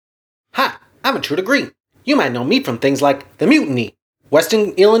I'm Intruder Green. You might know me from things like The Mutiny, Western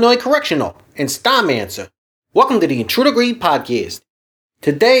Illinois Correctional, and Starmancer. Welcome to the Intruder Green podcast.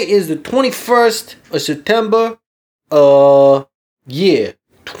 Today is the 21st of September,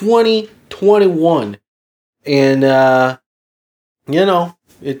 2021. And,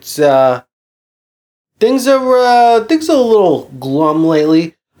 it's, things are a little glum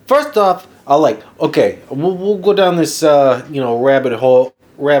lately. First off, we'll go down this,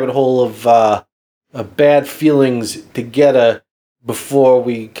 rabbit hole of bad feelings together before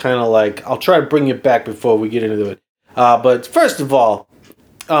we kind of I'll try to bring it back before we get into it. But first of all,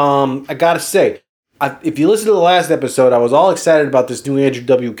 I gotta say, if you listen to the last episode, I was all excited about this new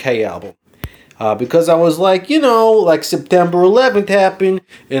Andrew WK album. Because I was September 11th happened,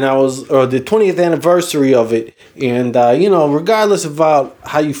 and or the 20th anniversary of it, and regardless about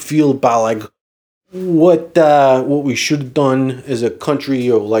how you feel about what we should have done as a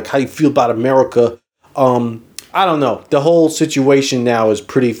country, or how you feel about America, I don't know. The whole situation now is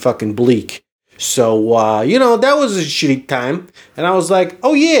pretty fucking bleak. So that was a shitty time, and I was like,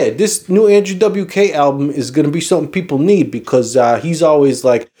 oh yeah, this new Andrew WK album is gonna be something people need, because he's always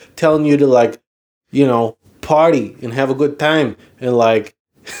telling you to party and have a good time, and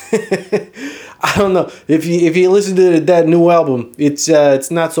I don't know, if you listen to that new album, it's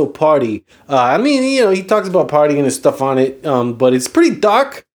not so party. He talks about partying and stuff on it, but it's pretty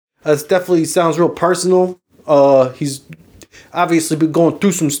dark. It definitely sounds real personal. He's obviously been going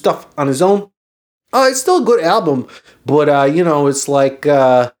through some stuff on his own. It's still a good album, but it's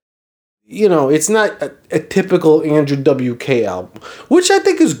not a typical Andrew WK album, which I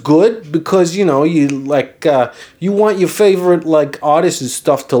think is good, because you want your favorite artists and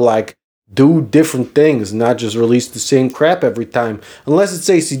stuff to do different things, not just release the same crap every time. Unless it's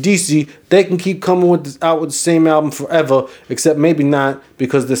AC/DC, they can keep coming out with the same album forever, except maybe not,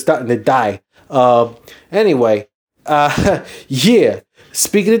 because they're starting to die. Anyway,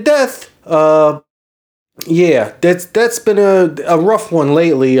 speaking of death, that's been a rough one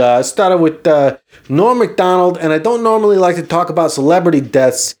lately. It started with Norm Macdonald, and I don't normally like to talk about celebrity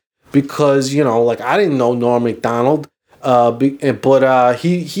deaths because, I didn't know Norm Macdonald, but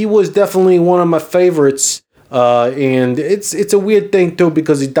he was definitely one of my favorites, and it's a weird thing too,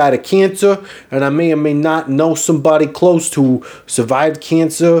 because he died of cancer, and I may or may not know somebody close who survived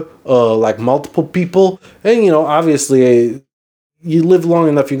cancer, multiple people, and obviously you live long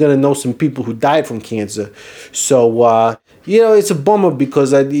enough, you're going to know some people who died from cancer. So, it's a bummer,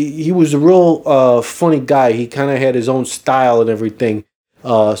 because he was a real funny guy. He kind of had his own style and everything.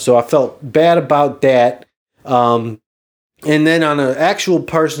 So I felt bad about that. And then on an actual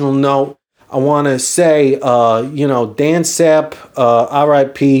personal note, I want to say, Dan Sapp,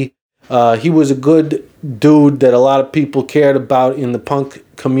 R.I.P., he was a good dude that a lot of people cared about in the punk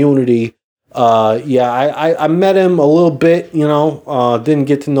community. I met him a little bit, didn't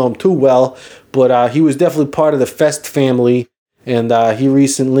get to know him too well, but he was definitely part of the Fest family, and he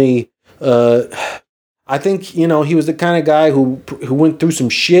recently, I think, he was the kind of guy who went through some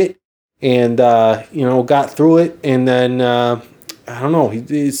shit, and, got through it, and then, I don't know,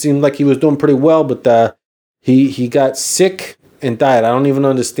 it seemed like he was doing pretty well, but he got sick and died. I don't even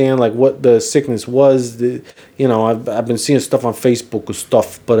understand what the sickness was. I've been seeing stuff on Facebook and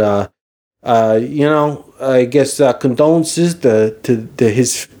stuff, but I guess condolences to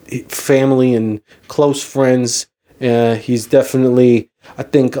his family and close friends. He's definitely, I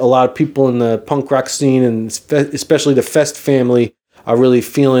think a lot of people in the punk rock scene, and especially the Fest family, are really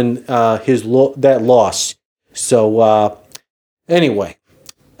feeling that loss. So anyway,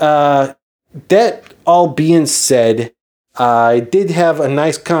 that all being said, I did have a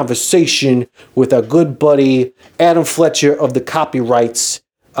nice conversation with our good buddy Adam Fletcher of the Copyrights.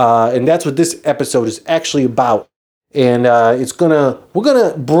 And that's what this episode is actually about. And we're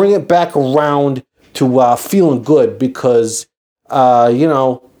gonna bring it back around to feeling good, because I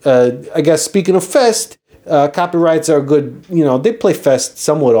guess speaking of Fest, Copyrights are good. They play Fest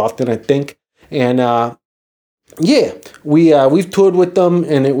somewhat often, I think. And we've toured with them,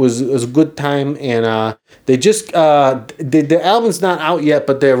 and it was a good time. And they just the album's not out yet,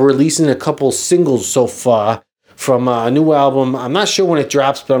 but they're releasing a couple singles so far from a new album. I'm not sure when it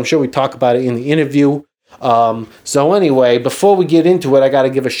drops, but I'm sure we talk about it in the interview. So anyway, before we get into it, I got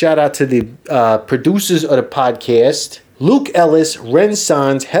to give a shout out to the producers of the podcast: Luke Ellis, Ren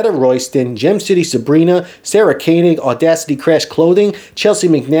Sanz, Heather Royston, Gem City Sabrina, Sarah Koenig, Audacity Crash Clothing, Chelsea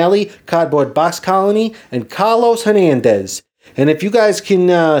McNally, Cardboard Box Colony, and Carlos Hernandez. And if you guys can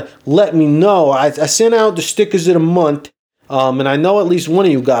let me know, I sent out the stickers of the month. And I know at least one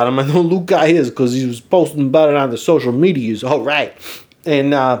of you got them. I know Luke got his because he was posting about it on the social medias. All right.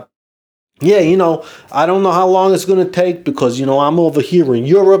 And yeah, I don't know how long it's going to take because, I'm over here in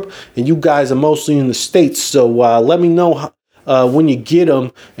Europe and you guys are mostly in the States. So let me know when you get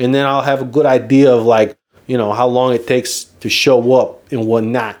them, and then I'll have a good idea of like, how long it takes to show up and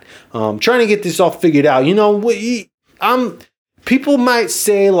whatnot. Trying to get this all figured out. People might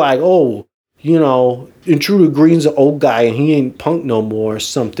say like, oh, Intruder Green's an old guy and he ain't punk no more or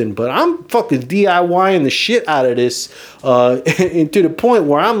something, but I'm fucking DIYing the shit out of this, and to the point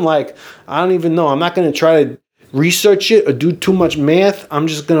where I'm like, I don't even know. I'm not going to try to research it or do too much math. I'm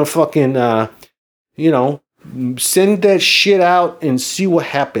just going to fucking, send that shit out and see what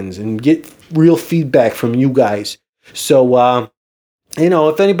happens and get real feedback from you guys. So,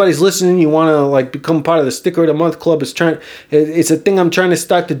 if anybody's listening, you want to like become part of the Sticker of the Month Club. It's a thing I'm trying to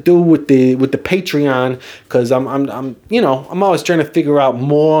start to do with the Patreon, because I'm always trying to figure out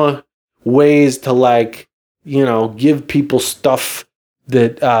more ways to like, give people stuff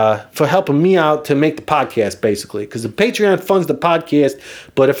that for helping me out to make the podcast, basically, because the Patreon funds the podcast.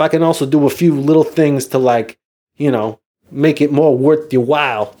 But if I can also do a few little things to like, make it more worth your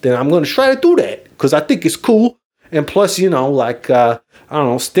while, then I'm going to try to do that because I think it's cool. And plus, I don't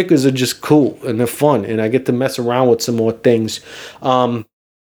know, stickers are just cool and they're fun, and I get to mess around with some more things.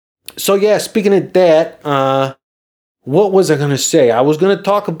 So yeah, speaking of that, what was I going to say? I was going to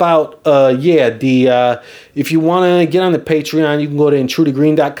talk about, if you want to get on the Patreon, you can go to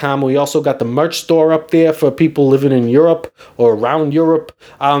intrudergreen.com. We also got the merch store up there for people living in Europe or around Europe.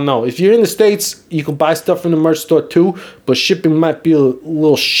 I don't know. If you're in the States, you can buy stuff from the merch store too, but shipping might be a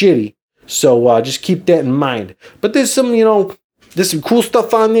little shitty. So just keep that in mind. But there's some, there's some cool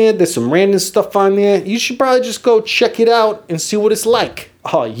stuff on there. There's some random stuff on there. You should probably just go check it out and see what it's like.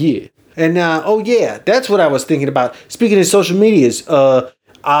 Oh, yeah. And, that's what I was thinking about. Speaking of social medias,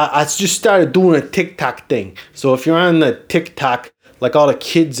 I just started doing a TikTok thing. So if you're on the TikTok, like all the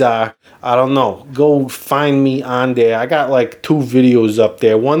kids are, I don't know, go find me on there. I got like 2 videos up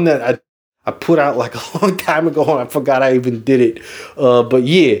there. One that I put out like a long time ago and I forgot I even did it. But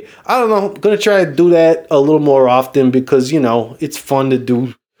yeah, I don't know. I'm going to try to do that a little more often because, it's fun to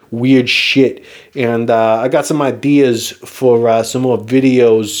do weird shit. And I got some ideas for some more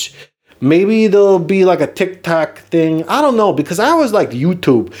videos. Maybe there'll be like a TikTok thing. I don't know, because I always like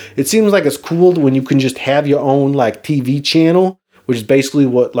YouTube. It seems like it's cool when you can just have your own like TV channel, which is basically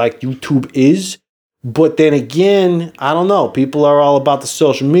what like YouTube is. But then again, I don't know. People are all about the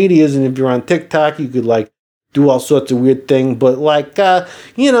social medias, and if you're on TikTok, you could like do all sorts of weird things. But like,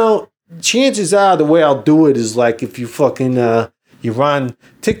 chances are the way I'll do it is like if you fucking you're on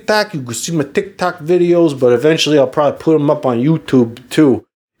TikTok, you can see my TikTok videos, but eventually I'll probably put them up on YouTube too.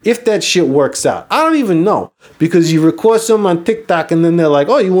 If that shit works out. I don't even know. Because you record something on TikTok and then they're like,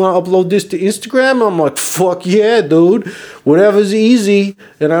 oh, you want to upload this to Instagram? I'm like, fuck yeah, dude. Whatever's easy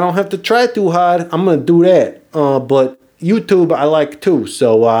and I don't have to try too hard, I'm going to do that. But YouTube I like too.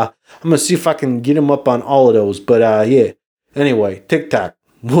 So I'm going to see if I can get them up on all of those. But yeah. Anyway, TikTok.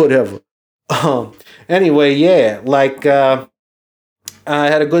 Whatever. Anyway, yeah. Like I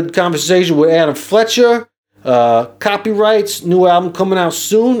had a good conversation with Adam Fletcher. Copyrights, new album coming out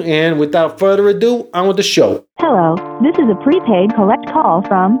soon, and without further ado, on with the show. Hello, this is a prepaid collect call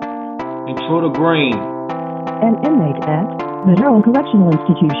from Intruder Green, an inmate at the Durham Correctional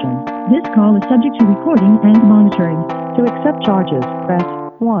Institution. This call is subject to recording and monitoring. To accept charges, press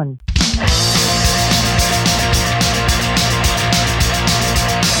 1.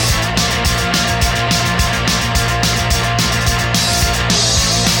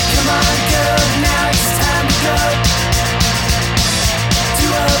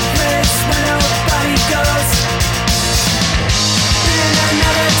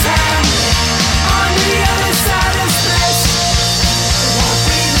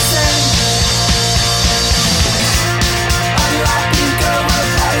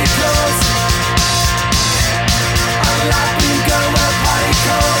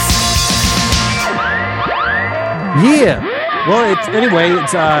 Yeah. Well,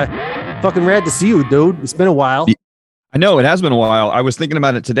 it's fucking rad to see you, dude. It's been a while. I know it has been a while. I was thinking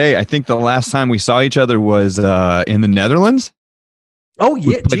about it today. I think the last time we saw each other was in the Netherlands. Oh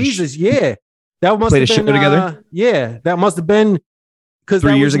yeah, Jesus, yeah. That must have been a show together. Yeah, that must have been because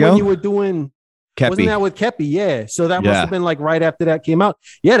 3 years ago when you were doing. Kepi. Wasn't that with Kepi? Yeah. So that must have been like right after that came out.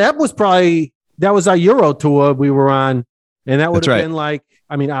 Yeah, that was our Euro tour we were on, and that would have been like,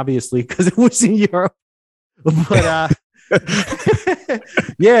 I mean, obviously because it was in Europe. But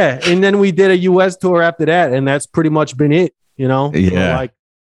yeah, and then we did a US tour after that, and that's pretty much been it, Yeah. For like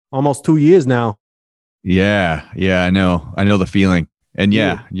almost 2 years now. Yeah, I know the feeling. And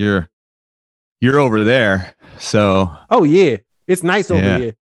you're over there. So oh yeah, it's nice over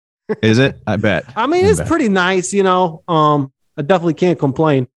here. Is it? I bet. I mean, it's pretty nice, you know. I definitely can't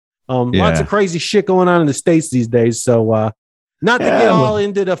complain. Lots of crazy shit going on in the States these days. So not to get all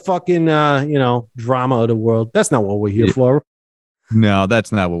into the fucking drama of the world. That's not what we're here for. No,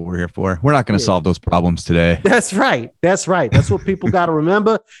 that's not what we're here for. We're not going to solve those problems today. That's right. That's what people got to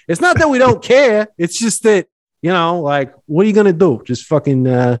remember. It's not that we don't care. It's just that, like, what are you going to do? Just fucking,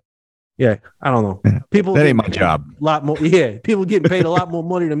 I don't know. People that ain't my job. A lot more. Yeah. People getting paid a lot more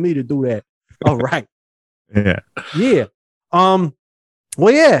money than me to do that. All right. Yeah. Yeah.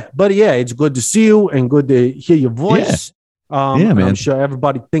 Well, yeah, but yeah, it's good to see you and good to hear your voice. Man. I'm sure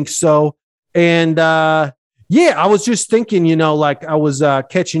everybody thinks so. And, I was just thinking, like I was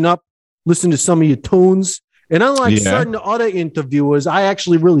catching up, listening to some of your tunes, and unlike certain other interviewers, I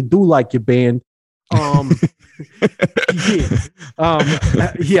actually really do like your band. I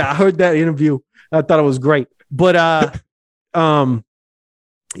heard that interview. I thought it was great. But so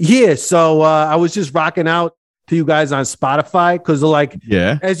I was just rocking out to you guys on Spotify because,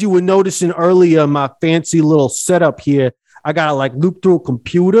 as you were noticing earlier, my fancy little setup here, I got to loop through a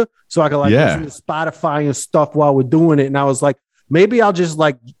computer so I can listen to Spotify and stuff while we're doing it. And I was like, maybe I'll just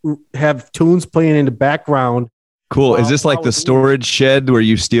have tunes playing in the background. Cool. Is this like the storage shed where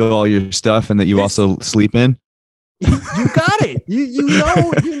you steal all your stuff and that you also sleep in? You got it. You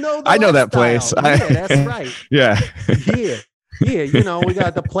know. I know that place. Yeah, that's right. Yeah. Yeah. We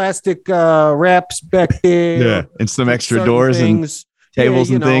got the plastic wraps back there. Yeah. And some extra doors things. And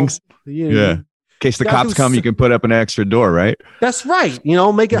tables and things. Yeah. In case the cops come, you can put up an extra door, right? That's right.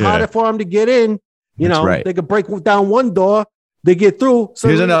 Make it harder for them to get in. They could break down one door. They get through. So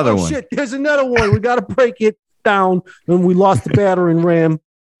here's another one. Shit, there's another one. We got to break it down. And we lost the battering ram.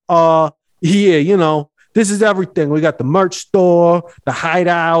 This is everything. We got the merch store, the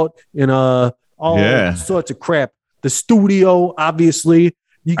hideout, and all sorts of crap. The studio, obviously.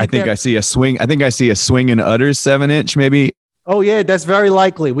 I think I see a swing. I think I see a Swing and Utters 7-inch, maybe. Oh, yeah, that's very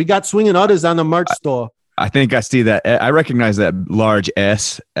likely. We got Swing and Utters on the merch store. I think I see that. I recognize that large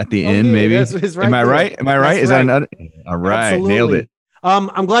S at the end, maybe. Am I right? Am I right? Is that another? All right. Absolutely. Nailed it.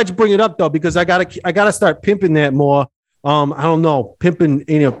 I'm glad you bring it up, though, because I gotta start pimping that more. I don't know. Pimping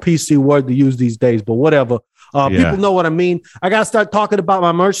ain't a PC word to use these days, but whatever. People know what I mean. I gotta start talking about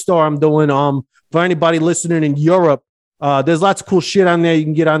my merch store I'm doing. For anybody listening in Europe, there's lots of cool shit on there. You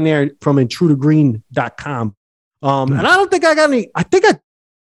can get on there from intrudergreen.com. And I don't think I got any.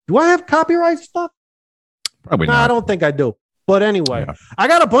 Do I have copyright stuff? Probably not. I don't think I do. But anyway, I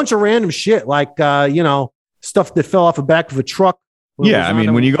got a bunch of random shit stuff that fell off the back of a truck. Yeah, I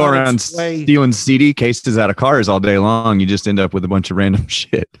mean, when you go around stealing CD cases out of cars all day long, you just end up with a bunch of random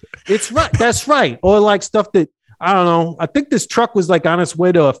shit. It's right. That's right. Or stuff that, I don't know. I think this truck was on its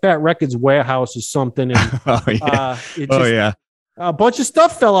way to a Fat Records warehouse or something. And, a bunch of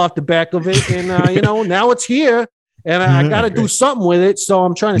stuff fell off the back of it. And, now it's here. And I got to do something with it. So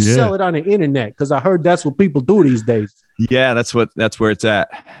I'm trying to sell it on the internet because I heard that's what people do these days. Yeah, that's where it's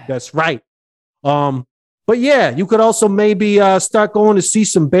at. That's right. But yeah, you could also maybe start going to see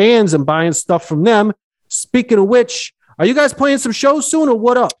some bands and buying stuff from them. Speaking of which, are you guys playing some shows soon or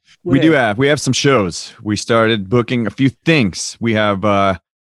what up? We have some shows. We started booking a few things. We have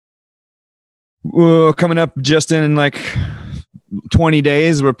coming up just in 20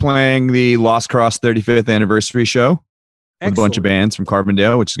 days, we're playing the Lost Cross 35th anniversary show with a bunch of bands from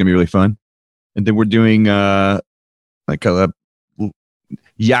Carbondale, which is going to be really fun. And then we're doing a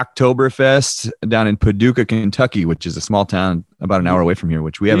Yaktoberfest down in Paducah, Kentucky, which is a small town about an hour away from here,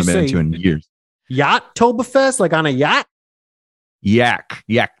 which we haven't been into in years. Yachttoberfest, like on a yacht?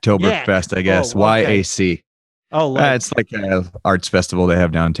 Yaktoberfest, I guess. YAC. Oh, it's like an arts festival they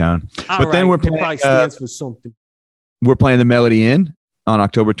have downtown. Then we're playing. It probably stands for something. We're playing the Melody Inn on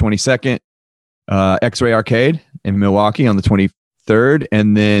October 22nd, X-Ray Arcade in Milwaukee on the 23rd,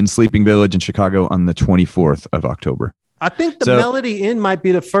 and then Sleeping Village in Chicago on the 24th of October. I think the Melody Inn might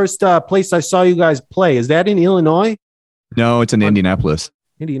be the first place I saw you guys play. Is that in Illinois? No, it's in Indianapolis.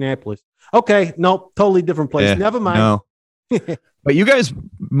 Indianapolis. Okay. Nope. Totally different place. Yeah, never mind. No. But you guys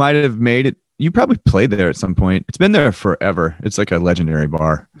might have made it. You probably played there at some point. It's been there forever. It's like a legendary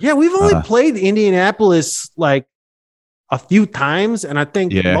bar. Yeah, we've only played Indianapolis a few times, and I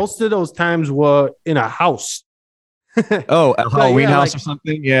think most of those times were in a house. A Halloween house or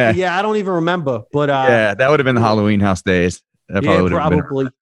something? Yeah. Yeah, I don't even remember. But that would have been the Halloween house days. That probably.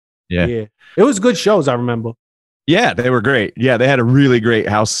 Yeah. It was good shows, I remember. Yeah, they were great. Yeah, they had a really great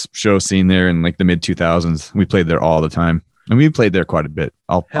house show scene there in the mid 2000s. We played there all the time. And we played there quite a bit.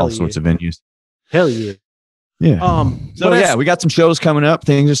 All sorts of venues. Hell yeah. Yeah. We got some shows coming up.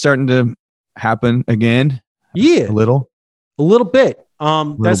 Things are starting to happen again. Yeah. A little bit.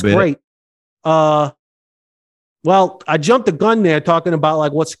 That's bit. great. Well, I jumped the gun there talking about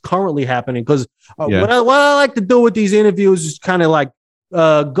like what's currently happening because Yeah. what I like to do with these interviews is kind of like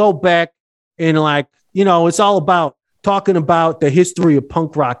go back and like, you know, it's all about talking about the history of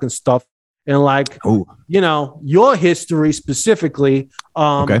punk rock and stuff. And like, you know, your history specifically.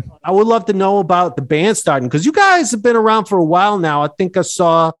 Okay. I would love to know about the band starting because you guys have been around for a while now. I think I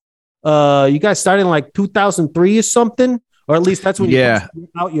saw you guys started in like 2003 or something, or at least that's when you put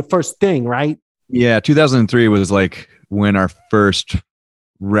out your first thing, right? Yeah, 2003 was like when our first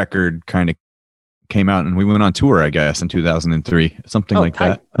record kind of came out, and we went on tour, I guess, in 2003, something like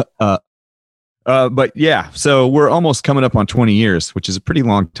tight. that. But yeah, so we're almost coming up on 20 years, which is a pretty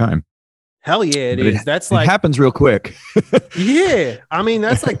long time. Hell yeah, it is. That's like it happens real quick. Yeah, I mean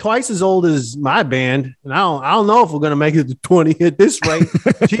that's like twice as old as my band, and I don't know if we're gonna make it to 20 at this rate.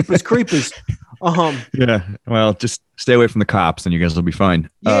 Cheapest creepers. Yeah, well, just stay away from the cops, and you guys will be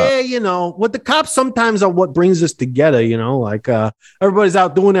fine. Yeah, you know, what the cops sometimes are what brings us together. You know, like everybody's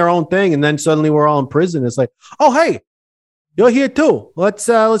out doing their own thing, and then suddenly we're all in prison. It's like, oh hey, you're here too. Let's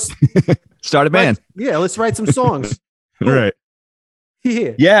start a band. Let's write some songs. Cool. Right.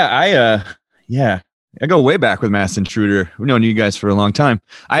 Yeah. I go way back with Mass Intruder. We've known you guys for a long time.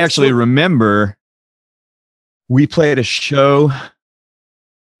 I actually remember we played a show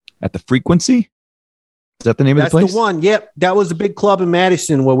at the Frequency. Is that the name of the place? That's the one. Yep. That was a big club in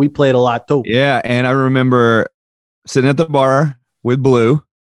Madison where we played a lot too. Yeah. And I remember sitting at the bar with Blue.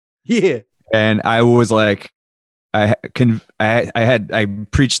 Yeah. And I was like, I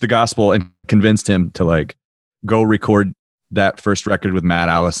preached the gospel and convinced him to like go record that first record with Matt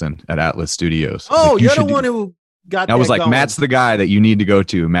Allison at Atlas Studios. Oh, like, you're the one who got that. I was like, going. Matt's the guy that you need to go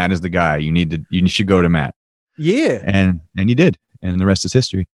to. Matt is the guy. You should go to Matt. Yeah. And you did. And the rest is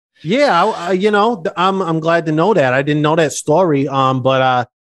history. Yeah. You know, I'm glad to know that. I didn't know that story. But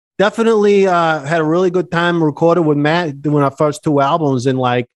definitely had a really good time recording with Matt doing our first two albums. And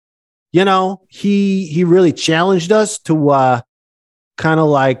like, you know, he really challenged us to kind of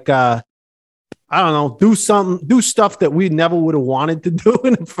like, I don't know, do stuff that we never would have wanted to do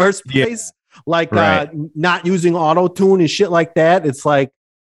in the first place. Yeah. Like not using auto-tune and shit like that. It's like,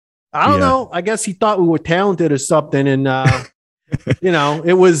 I don't know. I guess he thought we were talented or something. And, you know,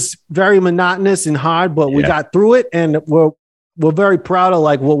 it was very monotonous and hard, but we got through it. And we're very proud of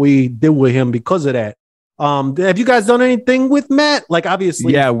like what we did with him because of that. Have you guys done anything with Matt? Like,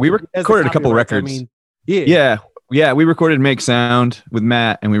 obviously. Yeah, we recorded a couple records. I mean, Yeah, we recorded Make Sound with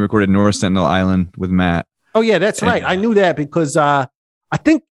Matt, and we recorded North Sentinel Island with Matt. Oh, yeah, that's right. I knew that because I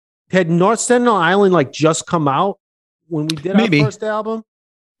think had North Sentinel Island like just come out when we did our first album?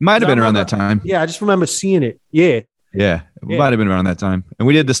 Might have been around that time. Yeah, I just remember seeing it. Yeah. Yeah, it might have been around that time. And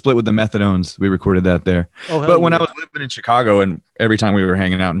we did the split with the Methadones. We recorded that there. But when I was living in Chicago, and every time we were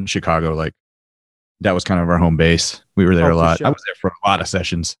hanging out in Chicago, like that was kind of our home base. We were there a lot. Sure. I was there for a lot of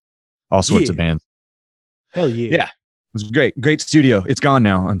sessions, all sorts of bands. Hell yeah. Yeah. It was great. Great studio. It's gone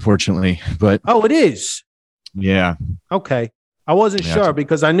now, unfortunately. But it is. Yeah. Okay. I wasn't sure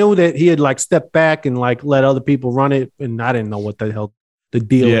because I knew that he had like stepped back and like let other people run it, and I didn't know what the hell the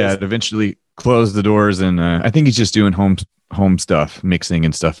deal is. Yeah, it eventually closed the doors, and I think he's just doing home stuff, mixing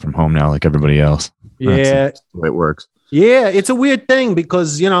and stuff from home now, like everybody else. Yeah. That's the way it works. Yeah, it's a weird thing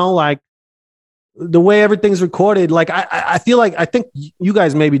because, you know, like the way everything's recorded, like I feel like I think you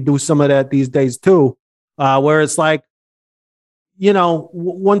guys maybe do some of that these days too. Where it's like, you know,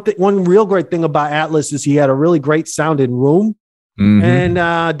 one real great thing about Atlas is he had a really great sounding room. Mm-hmm.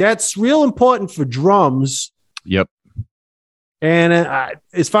 And that's real important for drums. Yep. And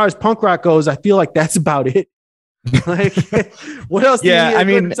as far as punk rock goes, I feel like that's about it. Like, what else do you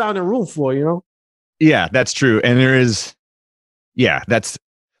need a sounding room for, you know? Yeah, that's true. And that's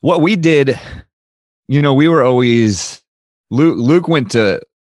what we did. You know, we were always, Luke went to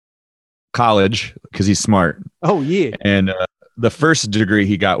college because he's smart. Oh yeah. And the first degree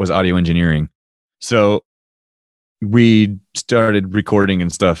he got was audio engineering. So we started recording and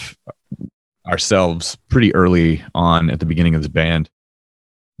stuff ourselves pretty early on at the beginning of this band.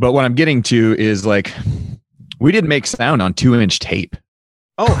 But what I'm getting to is like, we did Make Sound on 2-inch tape.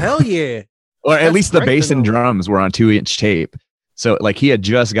 Oh hell yeah. Or at least the bass and drums were on 2-inch tape. So like he had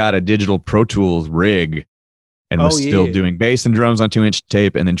just got a digital Pro Tools rig and was still doing bass and drums on 2-inch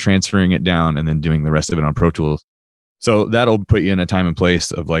tape and then transferring it down and then doing the rest of it on Pro Tools. So that'll put you in a time and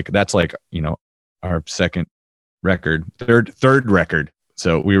place of like, that's like, you know, our second record, third record.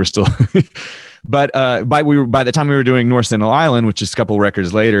 So we were still, but by the time we were doing North Sentinel Island, which is a couple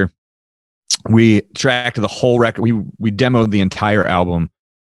records later, we tracked the whole record. We demoed the entire album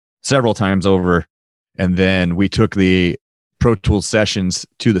several times over. And then we took the Pro Tools sessions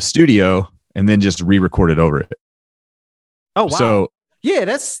to the studio and then just re-recorded over it. Oh, wow. So yeah,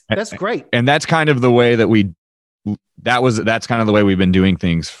 that's great. And that's kind of the way that that's kind of the way we've been doing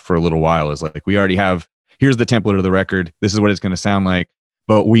things for a little while, is like, we already have, here's the template of the record. This is what it's going to sound like,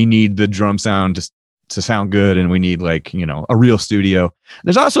 but we need the drum sound to sound good. And we need, like, you know, a real studio.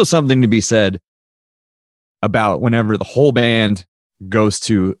 There's also something to be said about whenever the whole band goes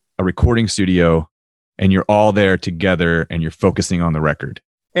to a recording studio and you're all there together and you're focusing on the record.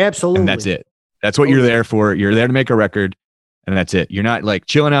 Absolutely. And that's it. That's what you're there for. You're there to make a record, and that's it. You're not like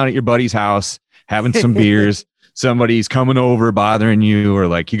chilling out at your buddy's house, having some beers. Somebody's coming over bothering you, or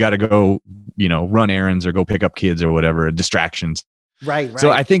like you got to go, you know, run errands or go pick up kids or whatever, distractions. Right.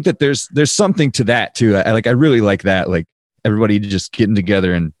 So I think that there's something to that too. I really like that, like everybody just getting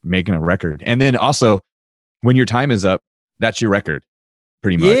together and making a record. And then also when your time is up, that's your record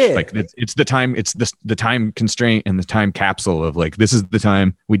pretty much. Yeah. Like it's the time, it's the time constraint and the time capsule of like, this is the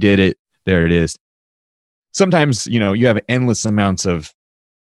time we did it. There it is. Sometimes, you know, you have endless amounts of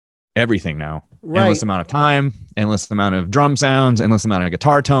everything now. Right. Endless amount of time, endless amount of drum sounds, endless amount of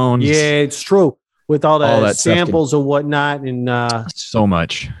guitar tones. Yeah, it's true. With all that samples or whatnot, and so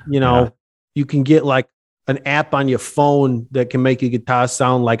much. You know, you can get like an app on your phone that can make your guitar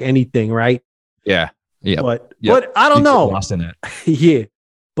sound like anything, right? Yeah. Yeah. But I don't know. Lost in it. Yeah.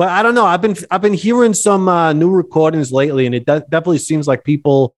 But I don't know. I've been hearing some new recordings lately, and it definitely seems like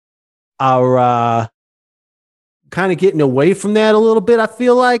people are kind of getting away from that a little bit. I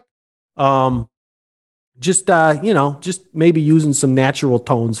feel like, just maybe using some natural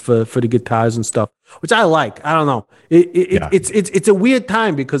tones for the guitars and stuff, which I like. I don't know. It's a weird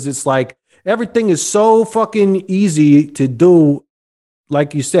time because it's like everything is so fucking easy to do,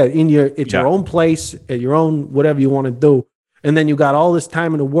 like you said, your own place, at your own whatever you want to do, and then you got all this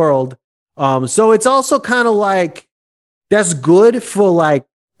time in the world. So it's also kind of like that's good for like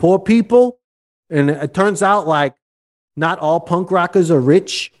poor people, and it turns out like not all punk rockers are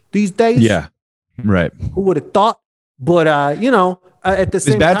rich these days. Yeah. Right. Who would have thought? But at the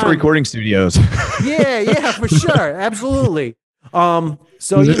same time, it's bad for recording studios. yeah, for sure, absolutely. So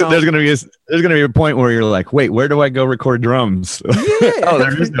there's gonna be a point where you're like, wait, where do I go record drums? Yeah. Oh,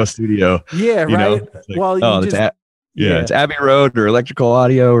 there is no studio. Yeah, you right. Like, it's Abbey Road or Electrical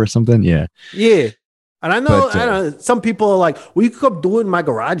Audio or something. Yeah. Yeah. And I know some people are like, well, you could come do it in my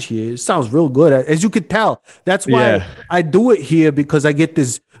garage here. It sounds real good. As you could tell, that's why I do it here, because I get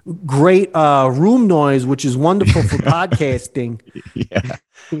this great room noise, which is wonderful for podcasting. Yeah.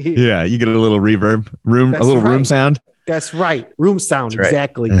 Yeah. You get a little reverb, room sound. That's right. Room sound. That's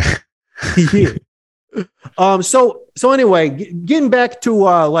exactly. Right. Yeah. So anyway, getting back to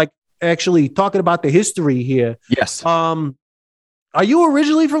like actually talking about the history here. Yes. Are you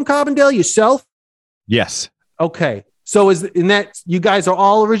originally from Carbondale yourself? Yes. Okay. So you guys are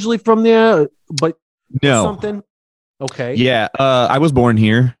all originally from there, but no something? Okay. Yeah. I was born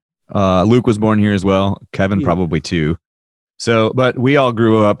here. Luke was born here as well. Kevin probably too. So, but we all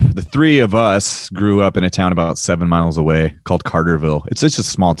grew up, the three of us grew up in a town about 7 miles away called Carterville. It's just a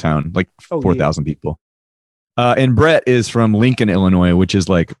small town, like 4,000 people. And Brett is from Lincoln, Illinois, which is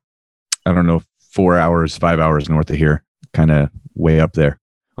like, I don't know, 5 hours north of here, kind of way up there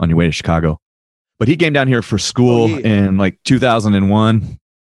on your way to Chicago. But he came down here for school in like 2001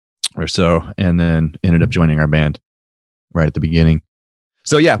 or so, and then ended up joining our band right at the beginning.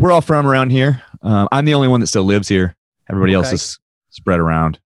 So yeah, we're all from around here. I'm the only one that still lives here. Everybody else is spread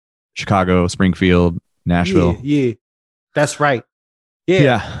around Chicago, Springfield, Nashville. Yeah. That's right.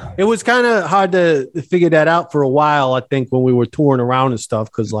 Yeah. It was kind of hard to figure that out for a while, I think, when we were touring around and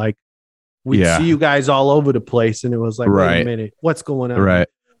stuff, because like we'd see you guys all over the place, and it was like, wait a minute, what's going on? Right.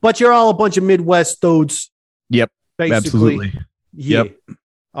 But you're all a bunch of Midwest dudes. Yep. Basically. Absolutely. Yeah. Yep.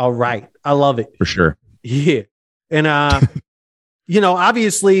 All right. I love it. For sure. Yeah. And,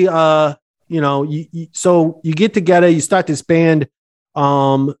 obviously, so you get together, you start this band,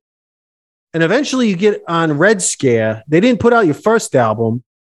 and eventually you get on Red Scare. They didn't put out your first album.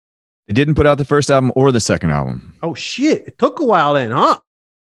 They didn't put out the first album or the second album. Oh, shit. It took a while then, huh?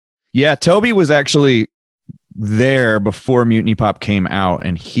 Yeah. Toby was actually there before Mutiny Pop came out,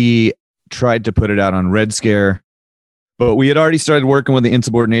 and he tried to put it out on Red Scare, but we had already started working with the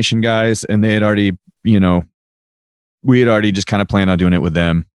Insubordination guys, and they had already, we had already just kind of planned on doing it with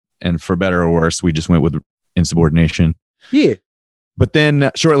them. And for better or worse, we just went with Insubordination. Yeah. But then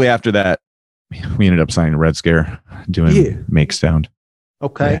shortly after that, we ended up signing Red Scare, doing Make Sound.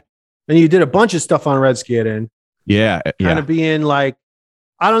 Okay. Yeah. And you did a bunch of stuff on Red Scare then. Yeah. Kind of being like,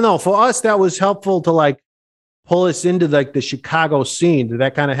 I don't know. For us, that was helpful to like pull us into like the Chicago scene. Did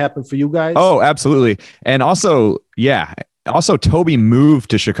that kind of happen for you guys? Oh, absolutely. And also, Also, Toby moved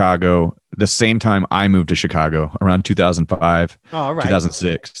to Chicago the same time I moved to Chicago, around 2005, All right.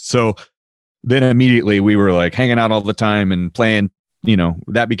 2006. So then immediately we were like hanging out all the time and playing,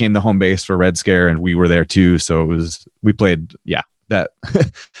 that became the home base for Red Scare, and we were there too. So we played, that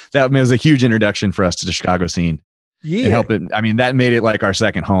that was a huge introduction for us to the Chicago scene. Yeah. It helped it. I mean, that made it like our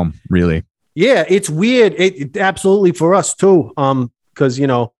second home, really. Yeah, it's weird. It absolutely for us too. Because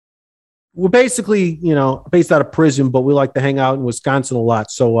we're basically, based out of prison, but we like to hang out in Wisconsin a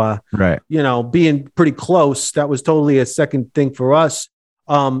lot. So right. Being pretty close, that was totally a second thing for us.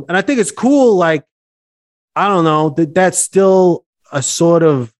 And I think it's cool, like, I don't know, that's still a sort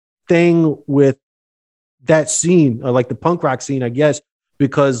of thing with that scene, or like the punk rock scene, I guess,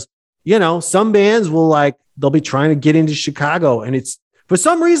 because some bands will they'll be trying to get into Chicago, and it's for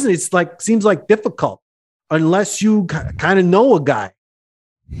some reason it's like seems like difficult unless you kind of know a guy.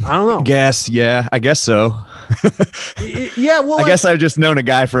 I don't know. I guess so. Yeah, well, I guess I've just known a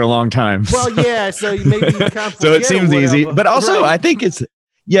guy for a long time. Well, yeah, so maybe you can't so it seems easy, but also right. I think it's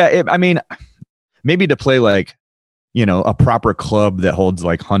maybe to play like a proper club that holds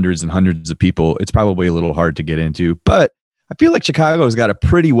like hundreds and hundreds of people, it's probably a little hard to get into, but I feel like Chicago's got a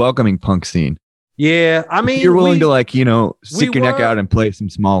pretty welcoming punk scene. Yeah, I mean, if you're willing to stick your neck out and play some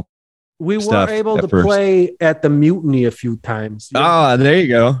small. We were able to play at the Mutiny a few times. Ah, there you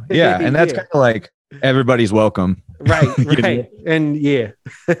go. Yeah, and that's kind of like everybody's welcome. Right. And yeah,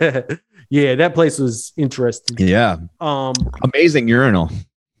 that place was interesting. Yeah. Amazing urinal.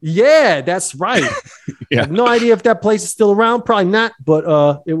 Yeah, that's right. I have no idea if that place is still around. Probably not,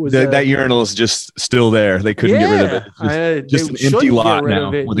 but it was. That urinal is just still there. They couldn't get rid of it. Just an empty lot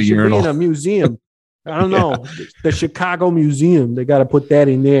now with a urinal. In a museum. I don't know. The Chicago Museum. They got to put that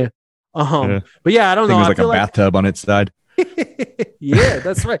in there. But yeah, I don't know. It was like a bathtub on its side. Yeah,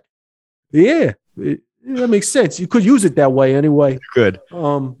 that's right. Yeah, that makes sense. You could use it that way anyway. Good.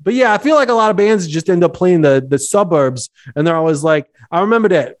 But yeah, I feel like a lot of bands just end up playing the suburbs, and they're always like, I remember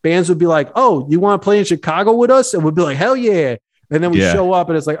that bands would be like, "Oh, you want to play in Chicago with us?" And we'd be like, "Hell yeah!" And then we show up,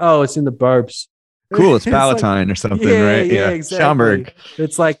 and it's like, "Oh, it's in the burbs." Cool, it's Palatine or something, right? Yeah, exactly. Schaumburg.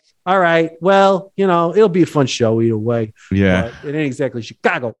 It's like, all right, well, it'll be a fun show either way. Yeah, but it ain't exactly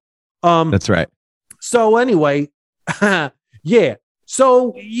Chicago. That's right. So anyway, yeah.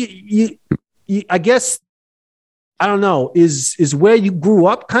 So you, I guess, I don't know, is where you grew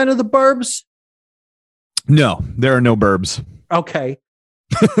up kind of the burbs? No, there are no burbs. Okay.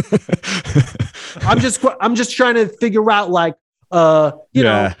 I'm just trying to figure out, like, was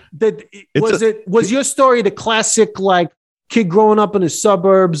your story the classic, like, kid growing up in the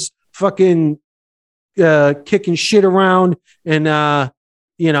suburbs, fucking kicking shit around and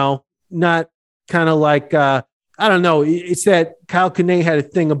not kind of like I don't know. It's that Kyle Kinane had a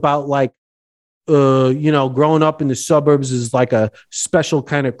thing about like growing up in the suburbs is like a special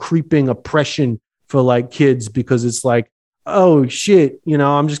kind of creeping oppression for like kids, because it's like, oh shit,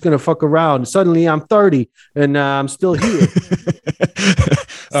 I'm just gonna fuck around. Suddenly I'm 30 and I'm still here.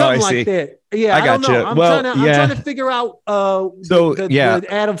 Something like that. Yeah, I don't know. I'm trying to figure out the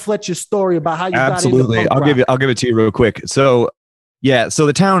Adam Fletcher story about how you got into punk rock. I'll give it to you real quick. So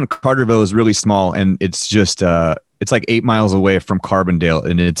the town Carterville is really small, and it's just it's like 8 miles away from Carbondale,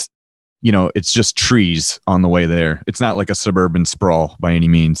 and it's it's just trees on the way there. It's not like a suburban sprawl by any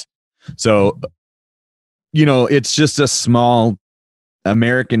means. So it's just a small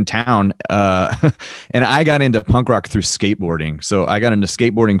American town. And I got into punk rock through skateboarding. So I got into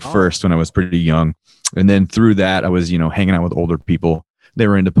skateboarding first when I was pretty young. And then through that, I was, hanging out with older people. They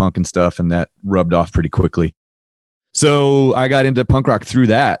were into punk and stuff, and that rubbed off pretty quickly. So I got into punk rock through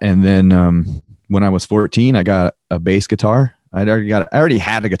that. And then when I was 14, I got a bass guitar. I already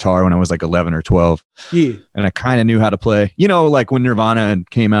had a guitar when I was like 11 or 12. Yeah. And I kind of knew how to play, like when Nirvana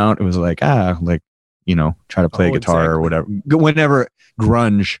came out, it was like, try to play guitar or whatever. Whenever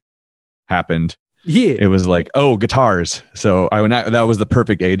grunge happened, it was like, oh, guitars. So that was the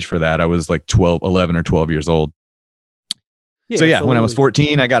perfect age for that. I was like 11 or 12 years old. Yeah, so when I was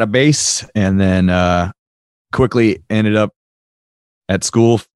 14, I got a bass, and then quickly ended up at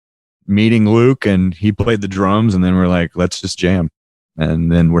school meeting Luke, and he played the drums, and then we're like, let's just jam. And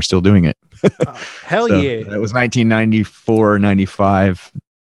then we're still doing it. Hell yeah. It was 1994, 95,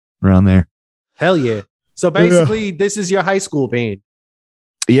 around there. Hell yeah. So basically, this is your high school band.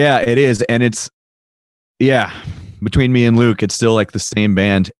 Yeah, it is. And it's, between me and Luke, it's still like the same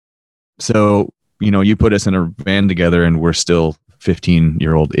band. So, you put us in a band together and we're still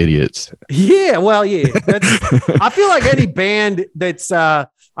 15-year-old idiots. Yeah, well, yeah. I feel like any band that's, I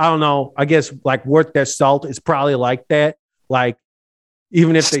don't know, I guess like worth their salt is probably like that. Like,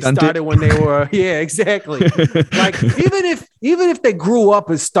 even if they Stunted. started when they were, yeah, exactly. Like even if they grew up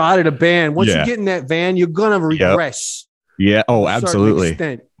and started a band, once you get in that van, you're gonna regress. Yeah. Oh, to a certain absolutely.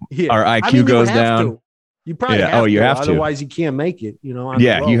 extent. Yeah. Our IQ you goes have down. to. You probably Yeah. have Oh, you to, have to. otherwise you can't make it. You know. On the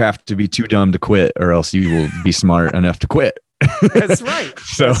Yeah, you road. have to be too dumb to quit, or else you will be smart enough to quit. That's right.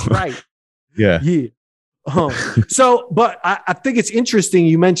 So, That's right. Yeah. Yeah. So, but I think it's interesting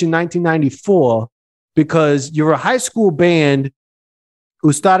you mentioned 1994 because you're a high school band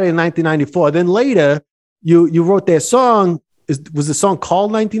who started in 1994. Then later, you wrote that song. Was the song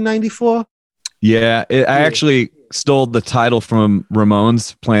called 1994? Yeah. I actually stole the title from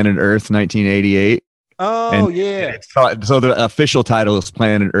Ramones, Planet Earth, 1988. Oh, yeah. So the official title is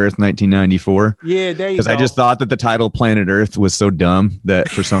Planet Earth 1994. Yeah, there you go. Because I just thought that the title Planet Earth was so dumb that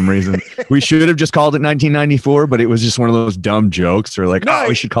for some reason we should have just called it 1994, but it was just one of those dumb jokes or like,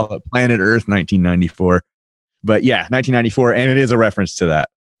 we should call it Planet Earth 1994. But yeah, 1994. And it is a reference to that.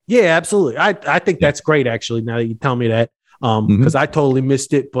 Yeah, absolutely. I think that's great, actually, now that you tell me that. Because I totally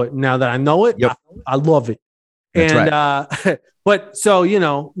missed it. But now that I know it, I love it. That's and right. but so,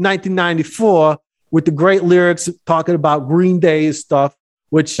 1994 with the great lyrics talking about Green Day stuff,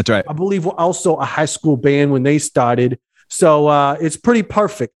 which That's right. I believe were also a high school band when they started. So it's pretty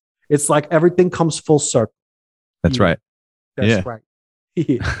perfect. It's like everything comes full circle. That's right. That's right.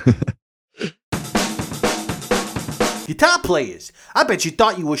 Guitar players, I bet you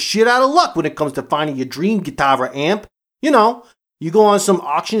thought you were shit out of luck when it comes to finding your dream guitar or amp. You go on some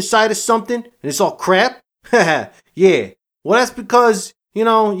auction site or something and it's all crap. Yeah. Well, that's because, you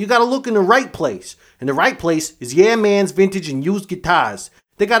got to look in the right place. And the right place is Yeah Man's Vintage and Used Guitars.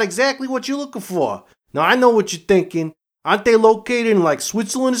 They got exactly what you're looking for. Now, I know what you're thinking. Aren't they located in like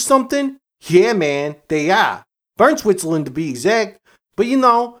Switzerland or something? Yeah, man, they are. Bern, Switzerland to be exact. But you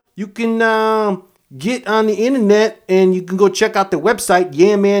can get on the internet and you can go check out their website,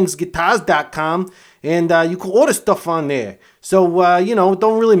 yeahmansguitars.com, and you can order stuff on there. So, it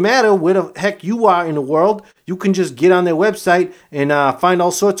don't really matter where the heck you are in the world. You can just get on their website and find all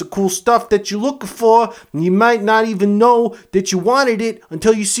sorts of cool stuff that you're looking for. And you might not even know that you wanted it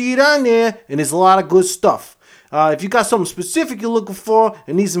until you see it on there. And there's a lot of good stuff. If you got something specific you're looking for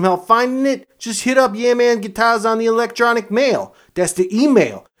and need some help finding it, just hit up Yeah Man Guitars on the electronic mail. That's the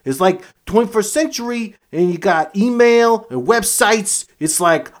email. It's like 21st century and you got email and websites. It's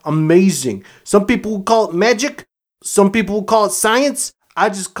like amazing. Some people will call it magic. Some people will call it science. I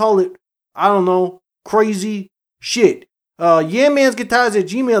just call it, I don't know, crazy shit.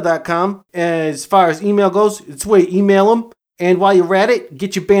 yeahmansguitars@gmail.com. As far as email goes, it's where you email them. And while you're at it,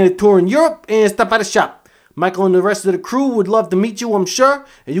 get your band a tour in Europe and stop by the shop. Michael and the rest of the crew would love to meet you, I'm sure.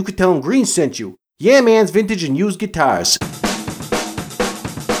 And you could tell them Green sent you. Yeah Man's Vintage and Used Guitars.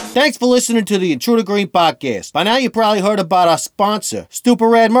 Thanks for listening to the Intruder Green podcast. By now you probably heard about our sponsor, Stupid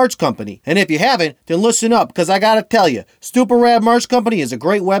Rad Merch Company. And if you haven't, then listen up, because I gotta tell you, Stupid Rad Merch Company is a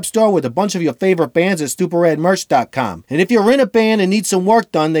great web store with a bunch of your favorite bands at stupidradmerch.com. And if you're in a band and need some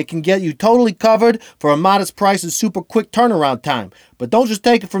work done, they can get you totally covered for a modest price and super quick turnaround time. But don't just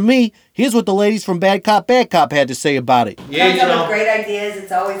take it from me. Here's what the ladies from Bad Cop had to say about it. Comes up with great ideas.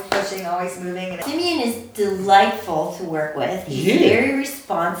 It's always pushing, always moving. Simeon is delightful to work with. He's very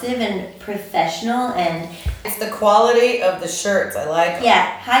responsive and professional, and it's the quality of the shirts. I like them.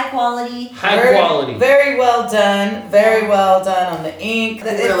 Yeah, high quality. Very well done. Very well done on the ink. It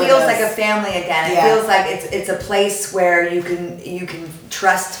really feels like a family again. It feels like it's a place where you can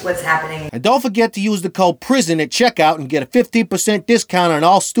trust what's happening. And don't forget to use the code PRISON at checkout and get a 15% discount on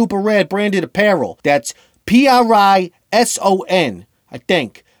all Stupid Rad branded apparel. That's PRISON, I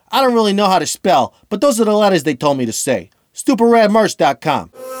think. I don't really know how to spell, but those are the letters they told me to say. StupidRadMerch.com.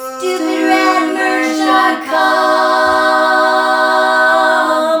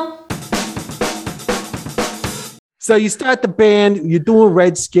 StupidRadMerch.com. So you start the band, you're doing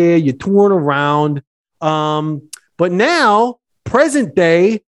Red Scare, you're touring around. But now, present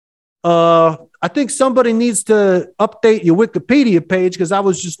day, I think somebody needs to update your Wikipedia page because I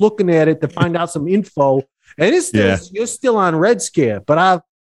was just looking at it to find out some info. And it's still, you're still on Red Scare, but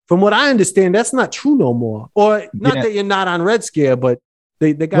from what I understand, that's not true no more. Or not that you're not on Red Scare, but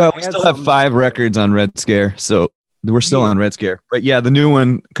they got. Well, we still have 5 records on Red Scare, so we're still on Red Scare. But yeah, the new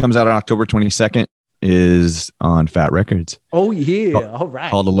one comes out on October 22nd. Is on Fat Records. Oh yeah, all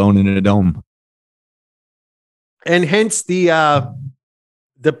right. Called Alone in a Dome. And hence the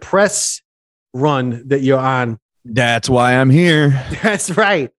press run that you're on. That's why I'm here. That's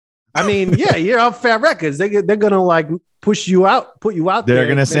right. I mean, yeah, you're on Fat Records. They're gonna like push you out, put you out. They're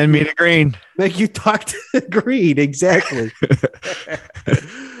gonna send me to Green. Make you talk to Green, exactly.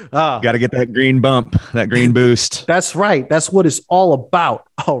 Got to get that green bump, that green boost. That's right. That's what it's all about.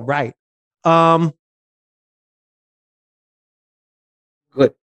 All right. Good.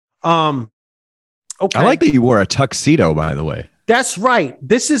 Okay. I like that you wore a tuxedo, by the way. That's right.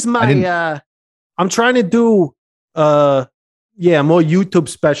 This is my I'm trying to do more YouTube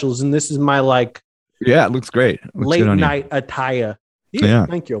specials, and this is my yeah, it looks great. Late night attire. Yeah.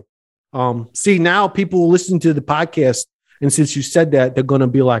 Thank you. See, now people listen to the podcast, and since you said that, they're gonna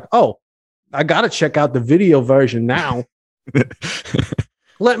be like, oh, I gotta check out the video version now.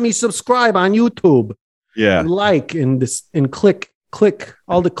 Let me subscribe on YouTube. Yeah. And click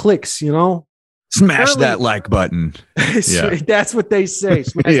all the clicks, you know. Smash that like button. Yeah. That's what they say.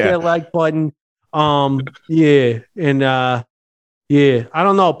 Smash that like button. Yeah. And yeah, I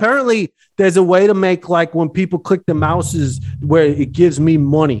don't know. Apparently there's a way to make when people click the mouses where it gives me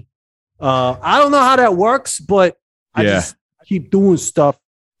money. I don't know how that works, but I just keep doing stuff,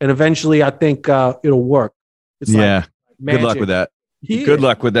 and eventually I think it'll work. It's good luck with that. Yeah. Good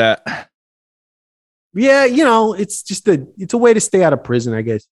luck with that. Yeah, it's just it's a way to stay out of prison, I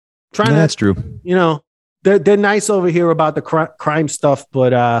guess. That's true. They're nice over here about the crime stuff,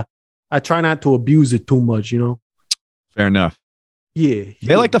 but I try not to abuse it too much, Fair enough. Yeah.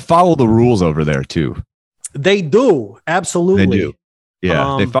 They like to follow the rules over there too. They do. Absolutely. They do.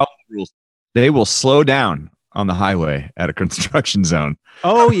 Yeah. They follow the rules. They will slow down on the highway at a construction zone.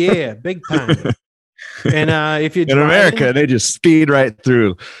 Oh yeah. Big time. And if you're in America, they just speed right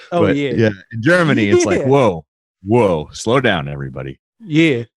through. Oh, but, yeah. In Germany, it's like, whoa, slow down, everybody.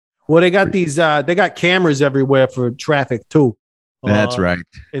 Yeah. Well, they got they got cameras everywhere for traffic too. That's right.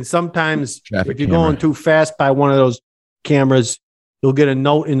 And sometimes if you're going too fast by one of those cameras, you'll get a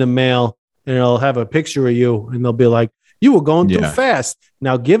note in the mail and it'll have a picture of you, and they'll be like, you were going too fast.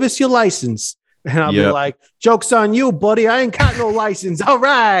 Now give us your license. And I'll be like, joke's on you, buddy. I ain't got no license. All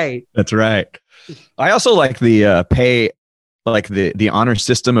right. That's right. I also like the the honor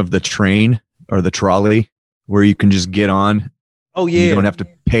system of the train or the trolley where you can just get on. Oh yeah. You don't have to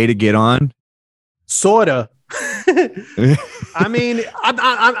pay to get on. Sorta. I mean,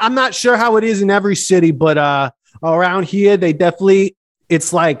 I'm not sure how it is in every city, but around here they definitely,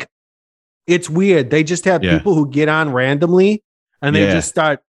 it's weird. They just have people who get on randomly and they just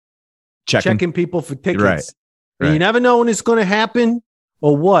start checking people for tickets. Right. And you never know when it's going to happen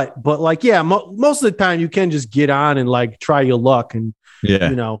or what, but most of the time you can just get on and try your luck, and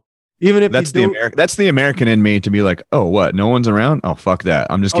even if that's that's the American in me to be like, oh, what? No one's around? Oh, fuck that.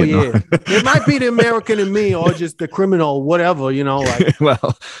 I'm just getting on. It might be the American in me or just the criminal, whatever,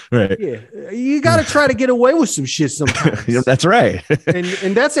 well, right. Yeah. You got to try to get away with some shit sometimes. That's right.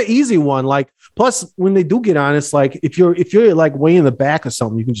 and that's an easy one. Plus when they do get on, it's if you're way in the back or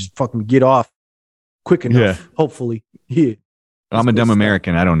something, you can just fucking get off quick enough, hopefully. Yeah. I'm a dumb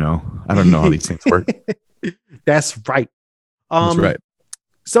American. I don't know. I don't know how these things work. That's right. That's right.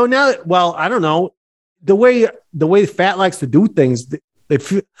 So now, I don't know, the way Fat likes to do things.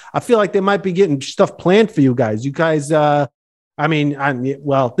 I feel like they might be getting stuff planned for you guys. You guys, this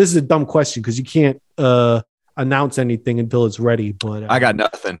is a dumb question because you can't announce anything until it's ready. But I got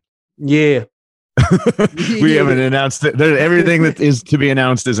nothing. Yeah, we haven't announced it. Everything that is to be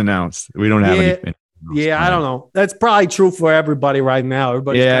announced is announced. We don't have anything. Yeah, I don't know. That's probably true for everybody right now.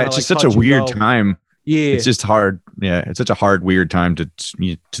 Everybody's it's just such a weird time. Yeah, it's just hard. Yeah, it's such a hard, weird time to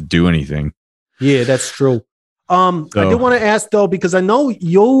do anything. Yeah, that's true. I did want to ask though, because I know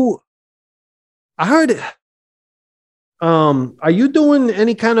I heard. Are you doing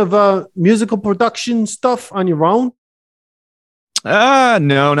any kind of musical production stuff on your own?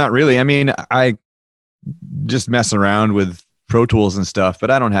 No, not really. I mean, I just mess around with Pro Tools and stuff, but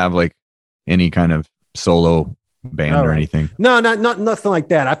I don't have any kind of solo band or anything. No, not nothing like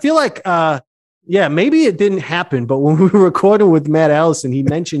that. I feel like maybe it didn't happen, but when we were recording with Matt Allison, he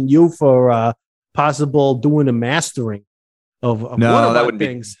mentioned you for possible doing a mastering of one of our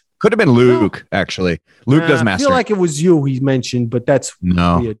things. Could have been Luke, actually. Luke does mastering. I feel like it was you he mentioned, but that's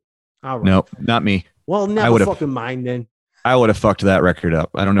weird. All right. No, not me. Well, never fucking mind then. I would have fucked that record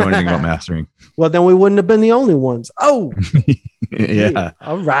up. I don't know anything about mastering. Well, then we wouldn't have been the only ones. Oh, yeah.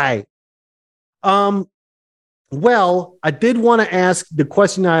 All right. Well, I did want to ask the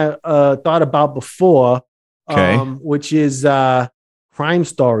question I thought about before, which is crime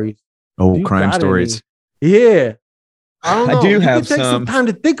stories. Oh, crime stories. Yeah. I don't know. I do have take some time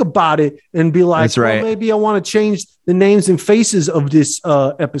to think about it and be like, that's right. Maybe I want to change the names and faces of this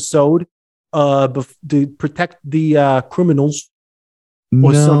episode to protect the criminals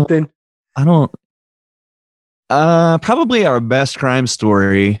or something. I don't. Probably our best crime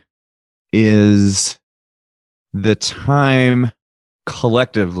story is the time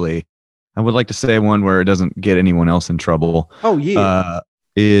collectively, I would like to say one where it doesn't get anyone else in trouble. Oh yeah.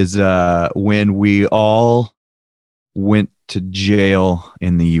 Is when we all went to jail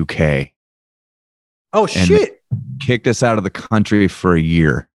in the UK. Oh and shit. Kicked us out of the country for a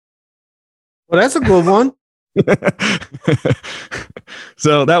year. Well, that's a good one.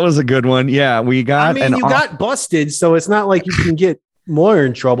 So that was a good one. Yeah, we got. I mean, you got busted, so it's not like you can get more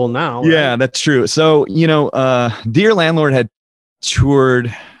in trouble now. Right? Yeah, that's true. So Dear Landlord had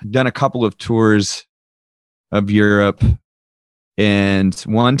done a couple of tours of Europe, and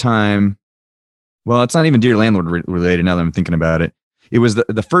one time, well, it's not even Dear Landlord related. Now that I'm thinking about it, it was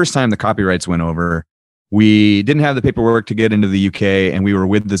the first time the copyrights went over. We didn't have the paperwork to get into the UK, and we were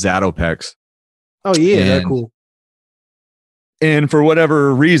with the Zatopex. Oh yeah, that's cool. And for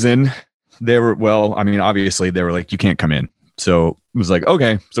whatever reason, obviously they were like, you can't come in. So it was like,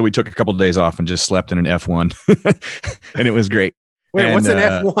 okay. So we took a couple of days off and just slept in an F1 and it was great. Wait, what's an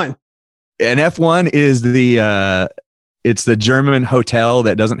F1? An F1 is it's the German hotel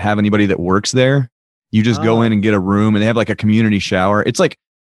that doesn't have anybody that works there. You just go in and get a room, and they have like a community shower. It's like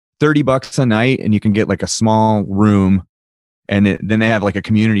 $30 a night, and you can get like a small room, and then they have like a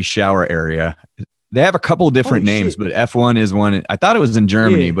community shower area. They have a couple of different names, but F1 is one. I thought it was in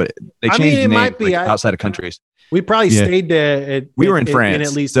Germany, but they changed the name outside of countries. We probably stayed there. We were in France,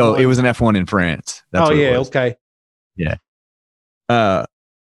 at least so it was an F1 in France. That's okay. Yeah.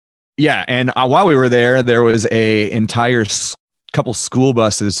 Yeah, and while we were there, there was a entire couple school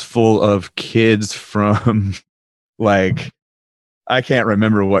buses full of kids from like, I can't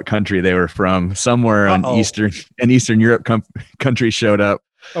remember what country they were from. Somewhere in Eastern Europe country showed up.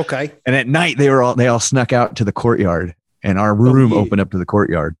 Okay. And at night they all snuck out to the courtyard, and our room opened up to the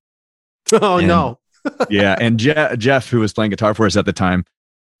courtyard. No. Yeah. And Jeff, who was playing guitar for us at the time,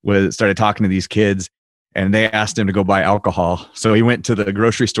 started talking to these kids, and they asked him to go buy alcohol. So he went to the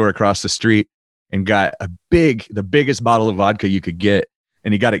grocery store across the street and got the biggest bottle of vodka you could get.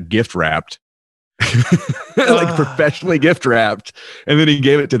 And he got it gift wrapped, like professionally gift wrapped. And then he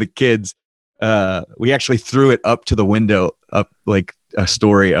gave it to the kids. We actually threw it up to the window, up like a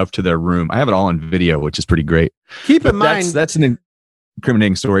story up to their room. I have it all on video, which is pretty great. Keep in mind, that's an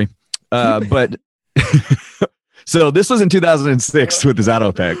incriminating story. But so this was in 2006 with the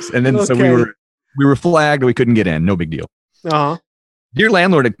Zatopex. And then so we were flagged. We couldn't get in. No big deal. Dear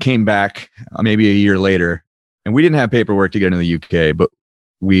Landlord had came back maybe a year later, and we didn't have paperwork to get into the UK, but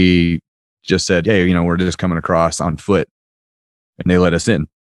we just said, hey, we're just coming across on foot, and they let us in.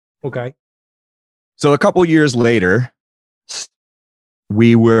 Okay. So a couple years later,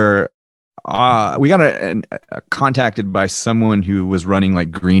 we got contacted by someone who was running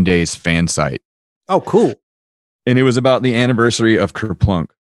like Green Day's fan site. Oh, cool. And it was about the anniversary of Kerplunk.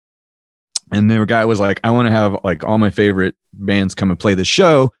 And the guy was like, I want to have like all my favorite bands come and play the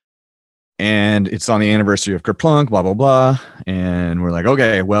show. And it's on the anniversary of Kerplunk, blah, blah, blah. And we're like,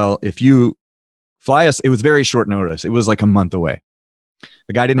 okay, well, if you fly us, it was very short notice. It was like a month away.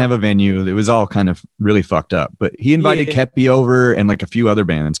 The guy didn't have a venue. It was all kind of really fucked up. But he invited Kepi over, and like a few other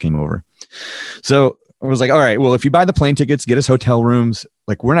bands came over. So I was like, all right, well, if you buy the plane tickets, get us hotel rooms,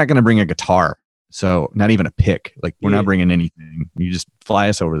 like we're not going to bring a guitar. So not even a pick. Like we're not bringing anything. You just fly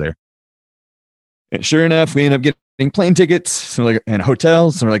us over there. And sure enough, we end up getting plane tickets and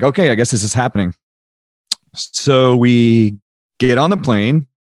hotels. And we're like, okay, I guess this is happening. So we get on the plane,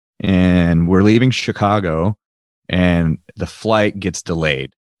 and we're leaving Chicago, and the flight gets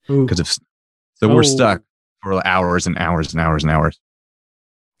delayed because we're stuck for hours and hours and hours and hours.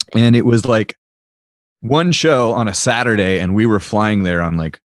 And it was like one show on a Saturday, and we were flying there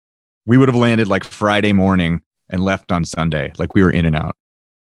on we would have landed like Friday morning and left on Sunday. Like we were in and out.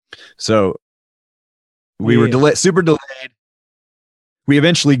 So we were super delayed. We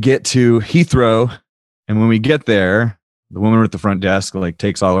eventually get to Heathrow, and when we get there, the woman at the front desk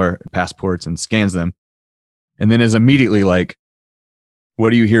takes all our passports and scans them, and then is immediately like,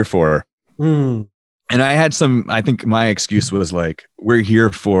 "What are you here for?" And I think my excuse was like, "We're here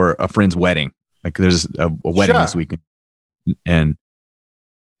for a friend's wedding. Like there's a wedding this weekend," and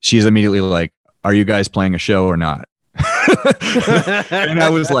she's immediately like, "Are you guys playing a show or not?" And I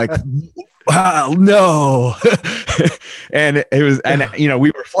was like, wow, no. And it was, and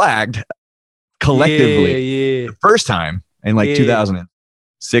we were flagged collectively the first time in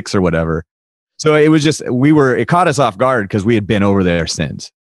 2006 or whatever. So it was just, it caught us off guard because we had been over there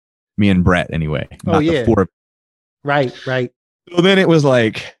since, me and Brett anyway. The four. Right. So then it was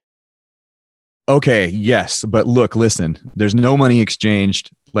like, okay, yes, but look, listen, there's no money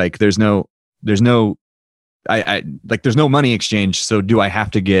exchanged. There's no money exchange. So do I have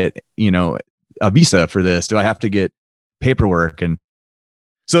to get, a visa for this? Do I have to get paperwork? And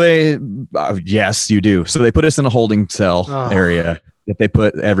So they, yes, you do. So they put us in a holding cell area that they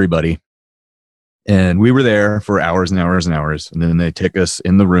put everybody. And we were there for hours and hours and hours. And then they take us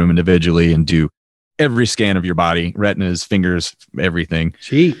in the room individually and do every scan of your body, retinas, fingers, everything.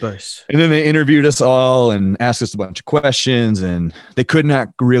 Jeepers. And then they interviewed us all and asked us a bunch of questions. And they could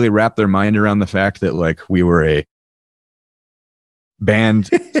not really wrap their mind around the fact that like we were a band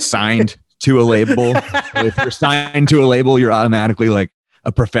signed to a label. If you're signed to a label, you're automatically like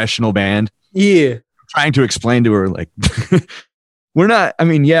a professional band. Yeah. Trying to explain to her like we're not, I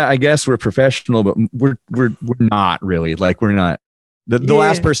mean, yeah, I guess we're professional, but we're not really. Like we're not. The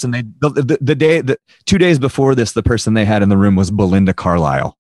last person the day, 2 days before this, the person they had in the room was Belinda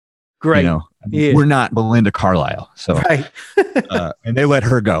Carlisle. Great. You know, we're not Belinda Carlisle. So right. And they let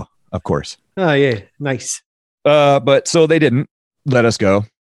her go, of course. Oh yeah. Nice. But so they didn't let us go.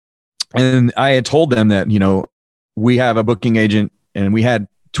 And I had told them that, you know, we have a booking agent and we had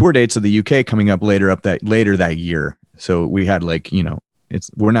tour dates of the UK coming up later that year. So we had like, you know,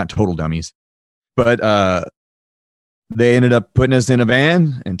 we're not total dummies, but they ended up putting us in a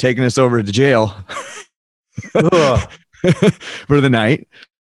van and taking us over to jail for the night.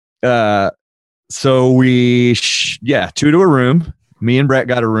 So we, 2 to a room. Me and Brett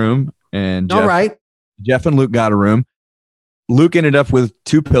got a room, and Jeff and Luke got a room. Luke ended up with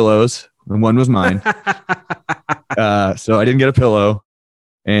 2 pillows, and one was mine. So I didn't get a pillow,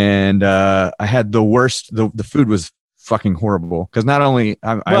 and I had the worst. The food was fucking horrible because not only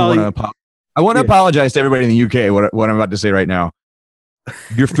I want to apologize to everybody in the UK. What I'm about to say right now,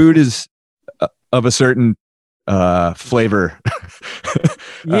 your food is of a certain flavor.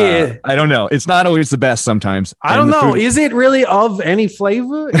 I don't know. It's not always the best sometimes. I don't know. Is it really of any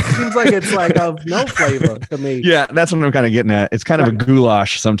flavor? It seems like it's like of no flavor to me. Yeah, that's what I'm kind of getting at. It's kind of a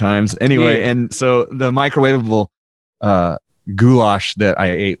goulash sometimes. Anyway, and so the microwavable goulash that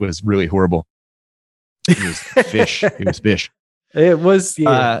I ate was really horrible. It was fish. It was fish. It was,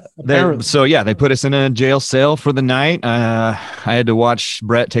 they put us in a jail cell for the night. I had to watch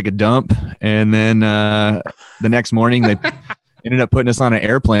Brett take a dump, and then the next morning they ended up putting us on an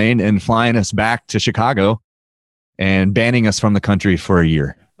airplane and flying us back to Chicago and banning us from the country for a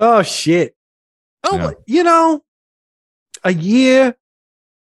year. Oh shit! Oh, you know, a year.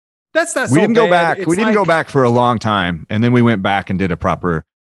 That's not. We didn't go back. We didn't go back for a long time, and then we went back and did a proper.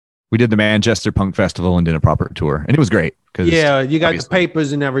 We did the Manchester Punk Festival and did a proper tour, and it was great. You got the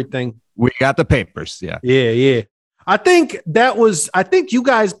papers and everything. We got the papers. Yeah. I think you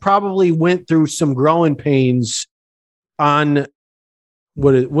guys probably went through some growing pains on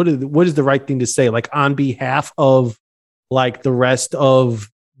what is the right thing to say? Like on behalf of like the rest of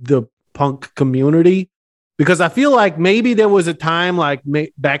the punk community, because I feel like maybe there was a time like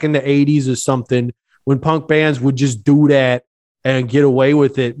back in the 80s or something when punk bands would just do that and get away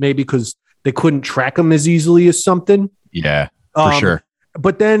with it, maybe because they couldn't track them as easily as something. Yeah, for sure.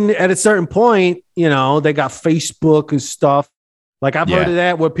 But then at a certain point, you know, they got Facebook and stuff. Like I've heard of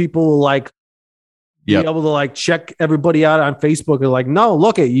that where people will like be able to like check everybody out on Facebook and like, no,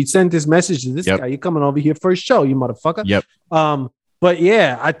 look at you sent this message to this guy. You're coming over here for a show, you motherfucker. Yep. But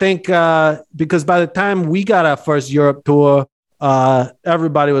yeah, I think because by the time we got our first Europe tour,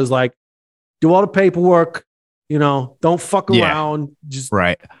 everybody was like, do all the paperwork. You know, don't fuck around. Just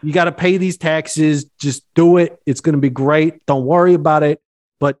you got to pay these taxes. Just do it. It's going to be great. Don't worry about it.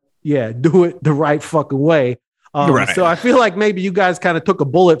 But yeah, do it the right fucking way. So I feel like maybe you guys kind of took a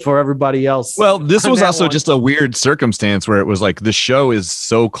bullet for everybody else. Well, this was also just a weird circumstance where it was like the show is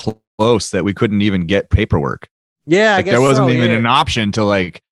so close that we couldn't even get paperwork. Yeah, I guess there wasn't even an option to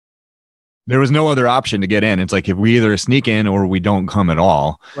like. There was no other option to get in. It's like if we either sneak in or we don't come at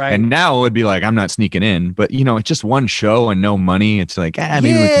all. Right. And now it would be like, I'm not sneaking in, but you know, it's just one show and no money. It's like,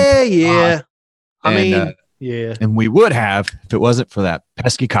 maybe we can. And we would have if it wasn't for that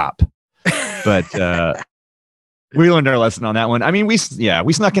pesky cop. But we learned our lesson on that one. I mean, we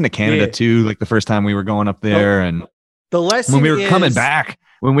snuck into Canada too, like the first time we were going up there. And the lesson when we were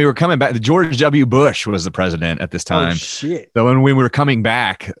coming back, the George W. Bush was the president at this time. Oh, shit. So when we were coming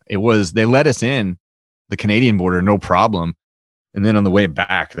back, they let us in the Canadian border, no problem. And then on the way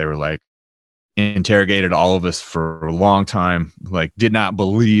back, they were like, interrogated all of us for a long time, like did not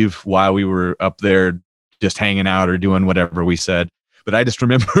believe why we were up there just hanging out or doing whatever we said. But I just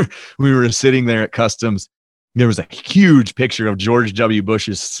remember we were sitting there at customs. There was a huge picture of George W.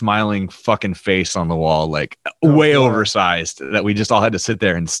 Bush's smiling fucking face on the wall, like way oversized, that we just all had to sit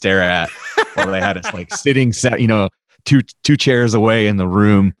there and stare at while they had us like sitting, you know, two chairs away in the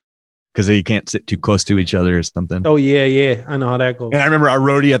room because you can't sit too close to each other or something. Oh, yeah. I know how that goes. And I remember our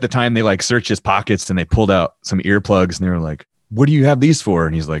roadie at the time, they like searched his pockets and they pulled out some earplugs and they were like, what do you have these for?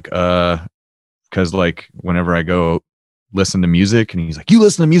 And he's like, because like whenever I go listen to music, and he's like, you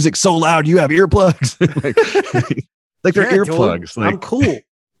listen to music so loud, you have earplugs. like they're Yeah, earplugs. dude, Like, I'm cool.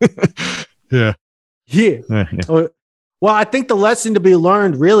 yeah. Yeah. Well, I think the lesson to be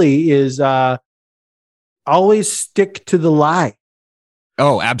learned really is always stick to the lie.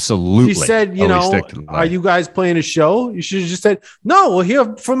 Oh, absolutely. She said, Always stick to the lie. are you guys playing a show? You should have just said, no, we're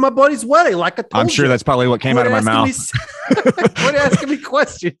here from my buddy's wedding. Like I told I'm sure you. that's probably what came out of my mouth. Quit asking me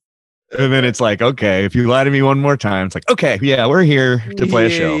questions. And then it's like, okay, if you lie to me one more time, it's like, okay, yeah, we're here to play a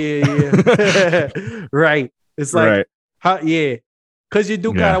show. Yeah. Right. It's like, Right. Because you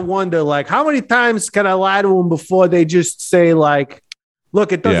do Yeah. kind of wonder, like, how many times can I lie to them before they just say, like,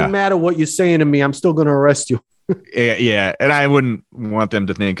 look, it doesn't Yeah. matter what you're saying to me. I'm still going to arrest you. Yeah. And I wouldn't want them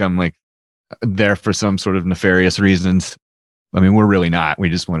to think I'm like there for some sort of nefarious reasons. I mean, we're really not. We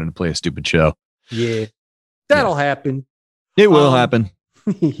just wanted to play a stupid show. Yeah. That'll happen. It will happen.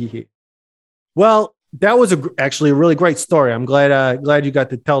 Yeah. Well, that was actually a really great story. I'm glad you got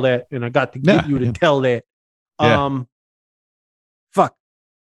to tell that, and I got to get you to tell that. Yeah. Fuck.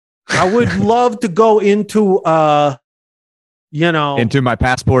 I would love to go into Into my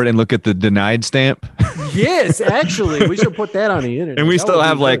passport and look at the denied stamp. Yes, actually, we should put that on the internet. And we That still would be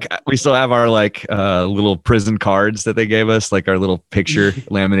have good. our little prison cards that they gave us, like our little picture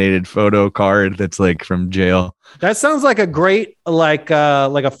laminated photo card that's like from jail. That sounds like a great like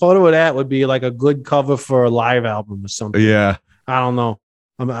a photo of that would be like a good cover for a live album or something. Yeah. I don't know.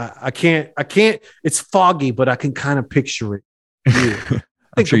 I can't. It's foggy, but I can kind of picture it. Yeah.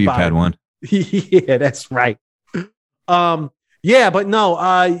 I'm sure you've about had it. one. Yeah, that's right. Yeah, but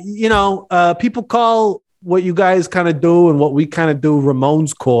no, people call what you guys kind of do and what we kind of do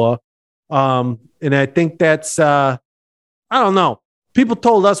Ramones core. And I think that's I don't know. People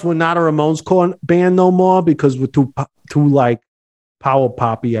told us we're not a Ramones core band no more because we're too like power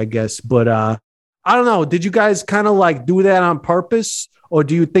poppy, I guess. But I don't know. Did you guys kind of like do that on purpose, or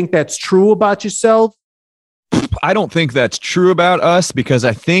do you think that's true about yourself? I don't think that's true about us because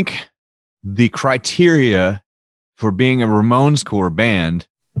I think the criteria for being a Ramones core band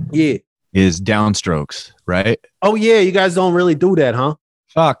Yeah. is downstrokes, right? Oh yeah, you guys don't really do that, huh?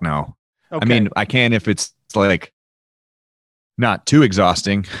 Fuck no. Okay. I mean, I can if it's like not too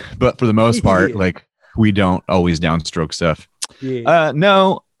exhausting, but for the most part, Yeah. like we don't always downstroke stuff. Yeah.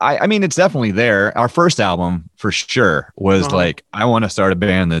 No, I mean, it's definitely there. Our first album for sure was like, I want to start a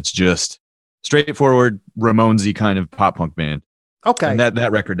band that's just straightforward Ramonesy kind of pop punk band. Okay. And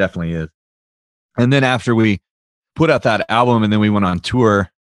that record definitely is. And then after we put out that album and then we went on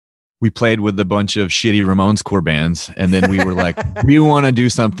tour, we played with a bunch of shitty Ramones core bands. And then we were like, we want to do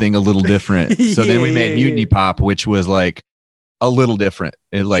something a little different. So then we made Mutiny Pop, which was like a little different.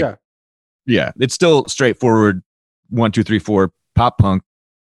 It like, Sure. yeah, it's still straightforward 1, 2, 3, 4 pop punk,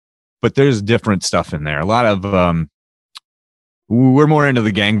 but there's different stuff in there. A lot of, we're more into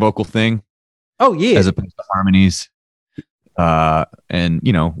the gang vocal thing. Oh yeah. As opposed to harmonies. And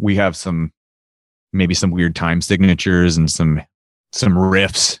we have maybe some weird time signatures and some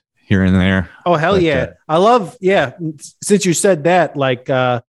riffs here and there. Oh hell But, yeah. I love since you said that, like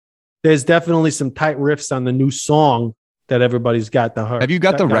there's definitely some tight riffs on the new song that everybody's got to hear. Have you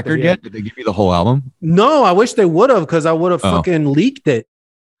got the record yet? Did they give you the whole album? No, I wish they would have, because I would have fucking leaked it.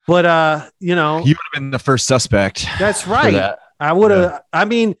 But you would have been the first suspect. That's for right. that. I would have. Yeah. I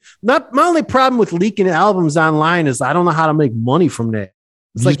mean, not my only problem with leaking albums online is I don't know how to make money from that.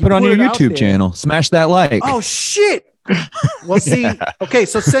 It's like, put on your YouTube channel, smash that like. Oh shit! Well, see, okay,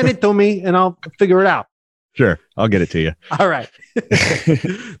 so send it to me and I'll figure it out. Sure, I'll get it to you. All right.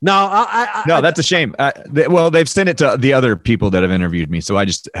 No, that's a shame. They've sent it to the other people that have interviewed me, so I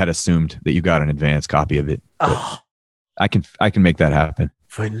just had assumed that you got an advance copy of it. Oh, I can make that happen.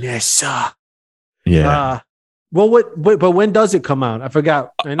 Vanessa. Yeah. Well, but when does it come out? I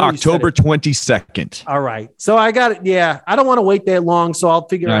forgot. I know October 22nd. All right. So I got it. Yeah. I don't want to wait that long. So I'll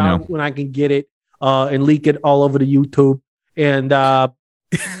figure out when I can get it and leak it all over the YouTube. And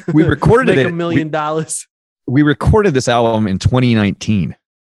we recorded make it. $1 million. We recorded this album in 2019.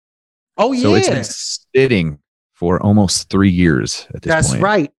 Oh, yeah. So it's been sitting for almost 3 years at this point. That's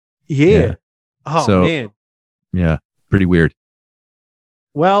right. Yeah. Oh, man. Yeah. Pretty weird.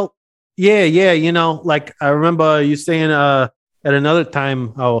 Well, yeah. Like I remember you saying at another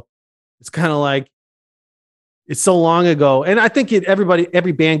time, it's kind of like it's so long ago. And I think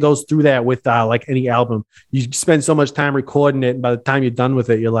every band goes through that with like any album. You spend so much time recording it, and by the time you're done with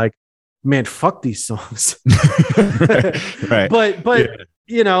it, you're like, man, fuck these songs. Right. But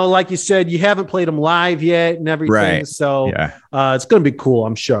like you said, you haven't played them live yet and everything. Right. So it's gonna be cool,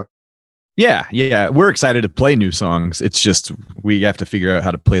 I'm sure. Yeah. We're excited to play new songs. It's just we have to figure out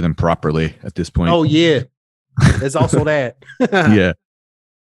how to play them properly at this point. Oh yeah, there's also that. Yeah.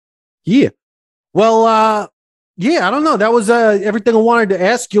 Yeah. Well, yeah, I don't know. That was everything I wanted to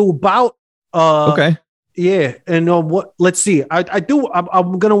ask you about. Okay. Yeah, and what? Let's see.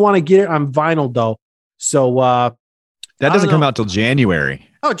 I'm gonna want to get it on vinyl though. So that doesn't come out till January.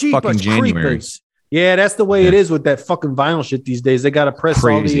 Oh, gee, fucking January. Creepers. Yeah, that's the way it is with that fucking vinyl shit these days. They got to press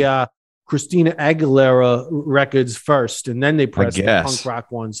Crazy. all the Christina Aguilera records first, and then they press the punk rock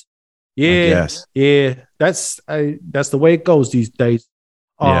ones. Yeah, yeah, that's the way it goes these days.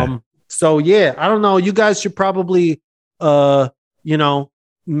 So yeah, I don't know. You guys should probably,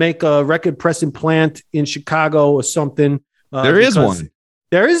 make a record pressing plant in Chicago or something. There is one.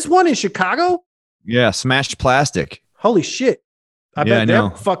 There is one in Chicago? Yeah, Smashed Plastic. Holy shit. I bet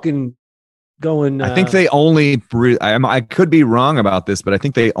they're fucking going. I think they only, I could be wrong about this, but I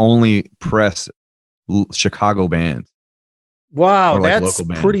think they only press Chicago bands. Wow, that's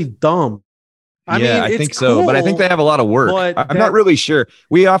pretty dumb. I mean, I think so, cool, but I think they have a lot of work. I'm not really sure.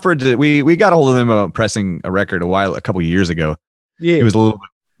 We offered to, we got a hold of them about pressing a record a couple of years ago. Yeah, it was a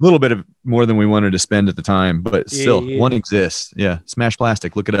little bit of more than we wanted to spend at the time, but still, one exists. Yeah, Smash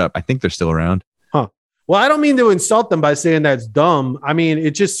Plastic. Look it up. I think they're still around. Huh. Well, I don't mean to insult them by saying that's dumb. I mean,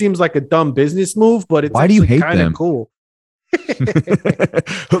 it just seems like a dumb business move, but it's why do you hate kind them? Of cool.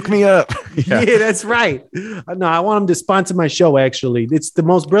 Hook me up. Yeah, that's right. No, I want them to sponsor my show. Actually, it's the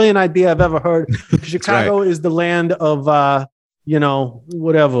most brilliant idea I've ever heard. Chicago is the land of,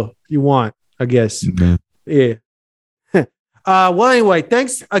 whatever you want, I guess. Mm-hmm. Yeah. Well, anyway,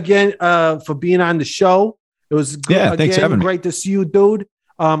 thanks again for being on the show. It was good. Yeah, thanks for having me. Great to see you, dude.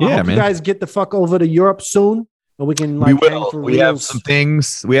 I hope you guys get the fuck over to Europe soon, and we can we will. We have some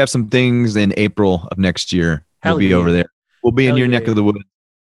things. We have some things in April of next year. We'll be over there. We'll be in your neck of the woods.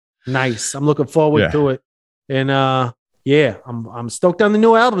 Nice. I'm looking forward to it. And I'm stoked on the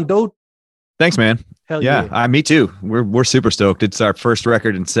new album, dude. Thanks, man. Hell yeah. Me too. We're super stoked. It's our first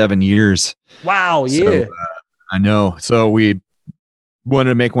record in 7 years. Wow. So, yeah. I know. So we wanted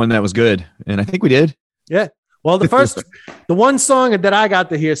to make one that was good, and I think we did. Yeah. Well, the one song that I got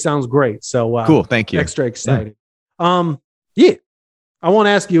to hear sounds great. So cool. Thank you. Extra excited. Yeah. I won't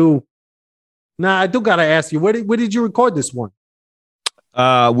ask you. Nah, I do gotta ask you. Where did you record this one?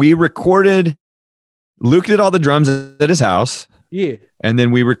 We recorded. Luke did all the drums at his house. Yeah. And then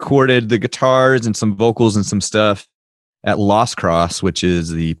we recorded the guitars and some vocals and some stuff at Lost Cross, which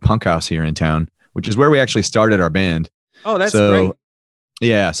is the punk house here in town, which is where we actually started our band. Oh, that's great.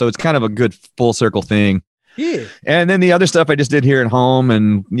 Yeah, so it's kind of a good full circle thing. Yeah. And then the other stuff I just did here at home.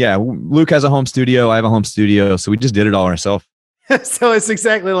 And yeah, Luke has a home studio. I have a home studio. So we just did it all ourselves. So it's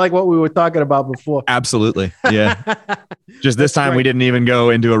exactly like what we were talking about before. Absolutely. Yeah. Just this time we didn't even go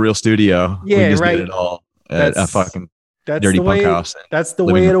into a real studio. Yeah, we just did it all at a fucking dirty punk house. That's the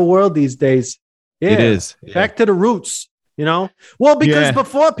way of the world these days. Yeah. It is. Yeah. Back to the roots, Well, because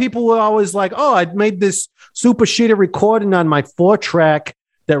before people were always like, oh, I made this super shitty recording on my 4-track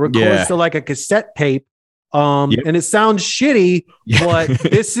that records to like a cassette tape. And it sounds shitty, but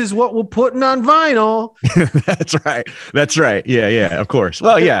this is what we're putting on vinyl. That's right. Yeah, of course.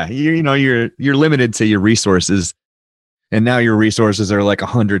 Well, yeah, you're limited to your resources, and now your resources are like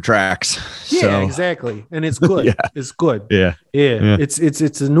 100 tracks. Yeah, exactly. And it's good. It's good. Yeah.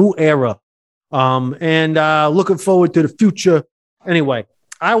 It's a new era. And looking forward to the future. Anyway,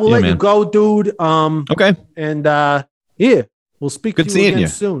 I will let you go, dude. Okay. And we'll speak to you again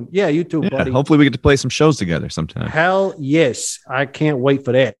soon. Yeah, you too, buddy. Hopefully we get to play some shows together sometime. Hell yes. I can't wait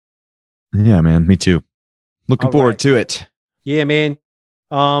for that. Yeah, man. Me too. Looking forward to it. Yeah, man.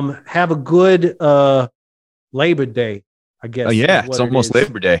 Have a good Labor Day, I guess. Oh, yeah. It's almost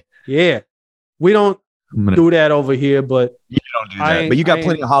Labor Day. Yeah. We don't do that over here, but you don't do that. But you got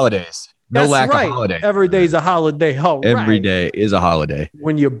plenty of holidays. No lack of holiday. Every day's a holiday. Every day is a holiday.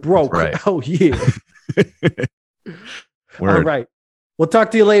 When you're broke. Right. Oh, yeah. Word. All right. We'll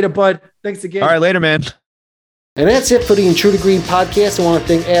talk to you later, bud. Thanks again. All right, later, man. And that's it for the Intruder Green podcast. I want to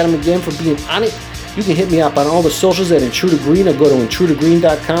thank Adam again for being on it. You can hit me up on all the socials at Intruder Green or go to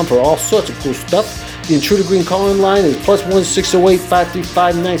intrudergreen.com for all sorts of cool stuff. The Intruder Green call-in line is +1 608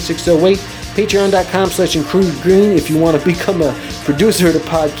 535 9608. Patreon.com/Intruder Green if you want to become a producer of the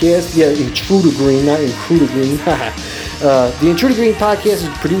podcast. Yeah, Intruder Green, not Intruder Green. The Intruder Green podcast is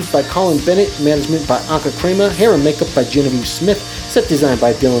produced by Colin Bennett, management by Anka Kramer, hair and makeup by Genevieve Smith, set design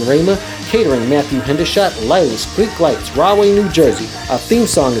by Dylan Raymer, catering Matthew Hendershot, Lilas Greek Lights, Rahway, New Jersey. Our theme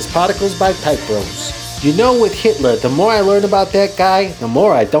song is Particles by Type Bros. With Hitler, the more I learn about that guy, the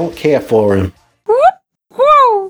more I don't care for him.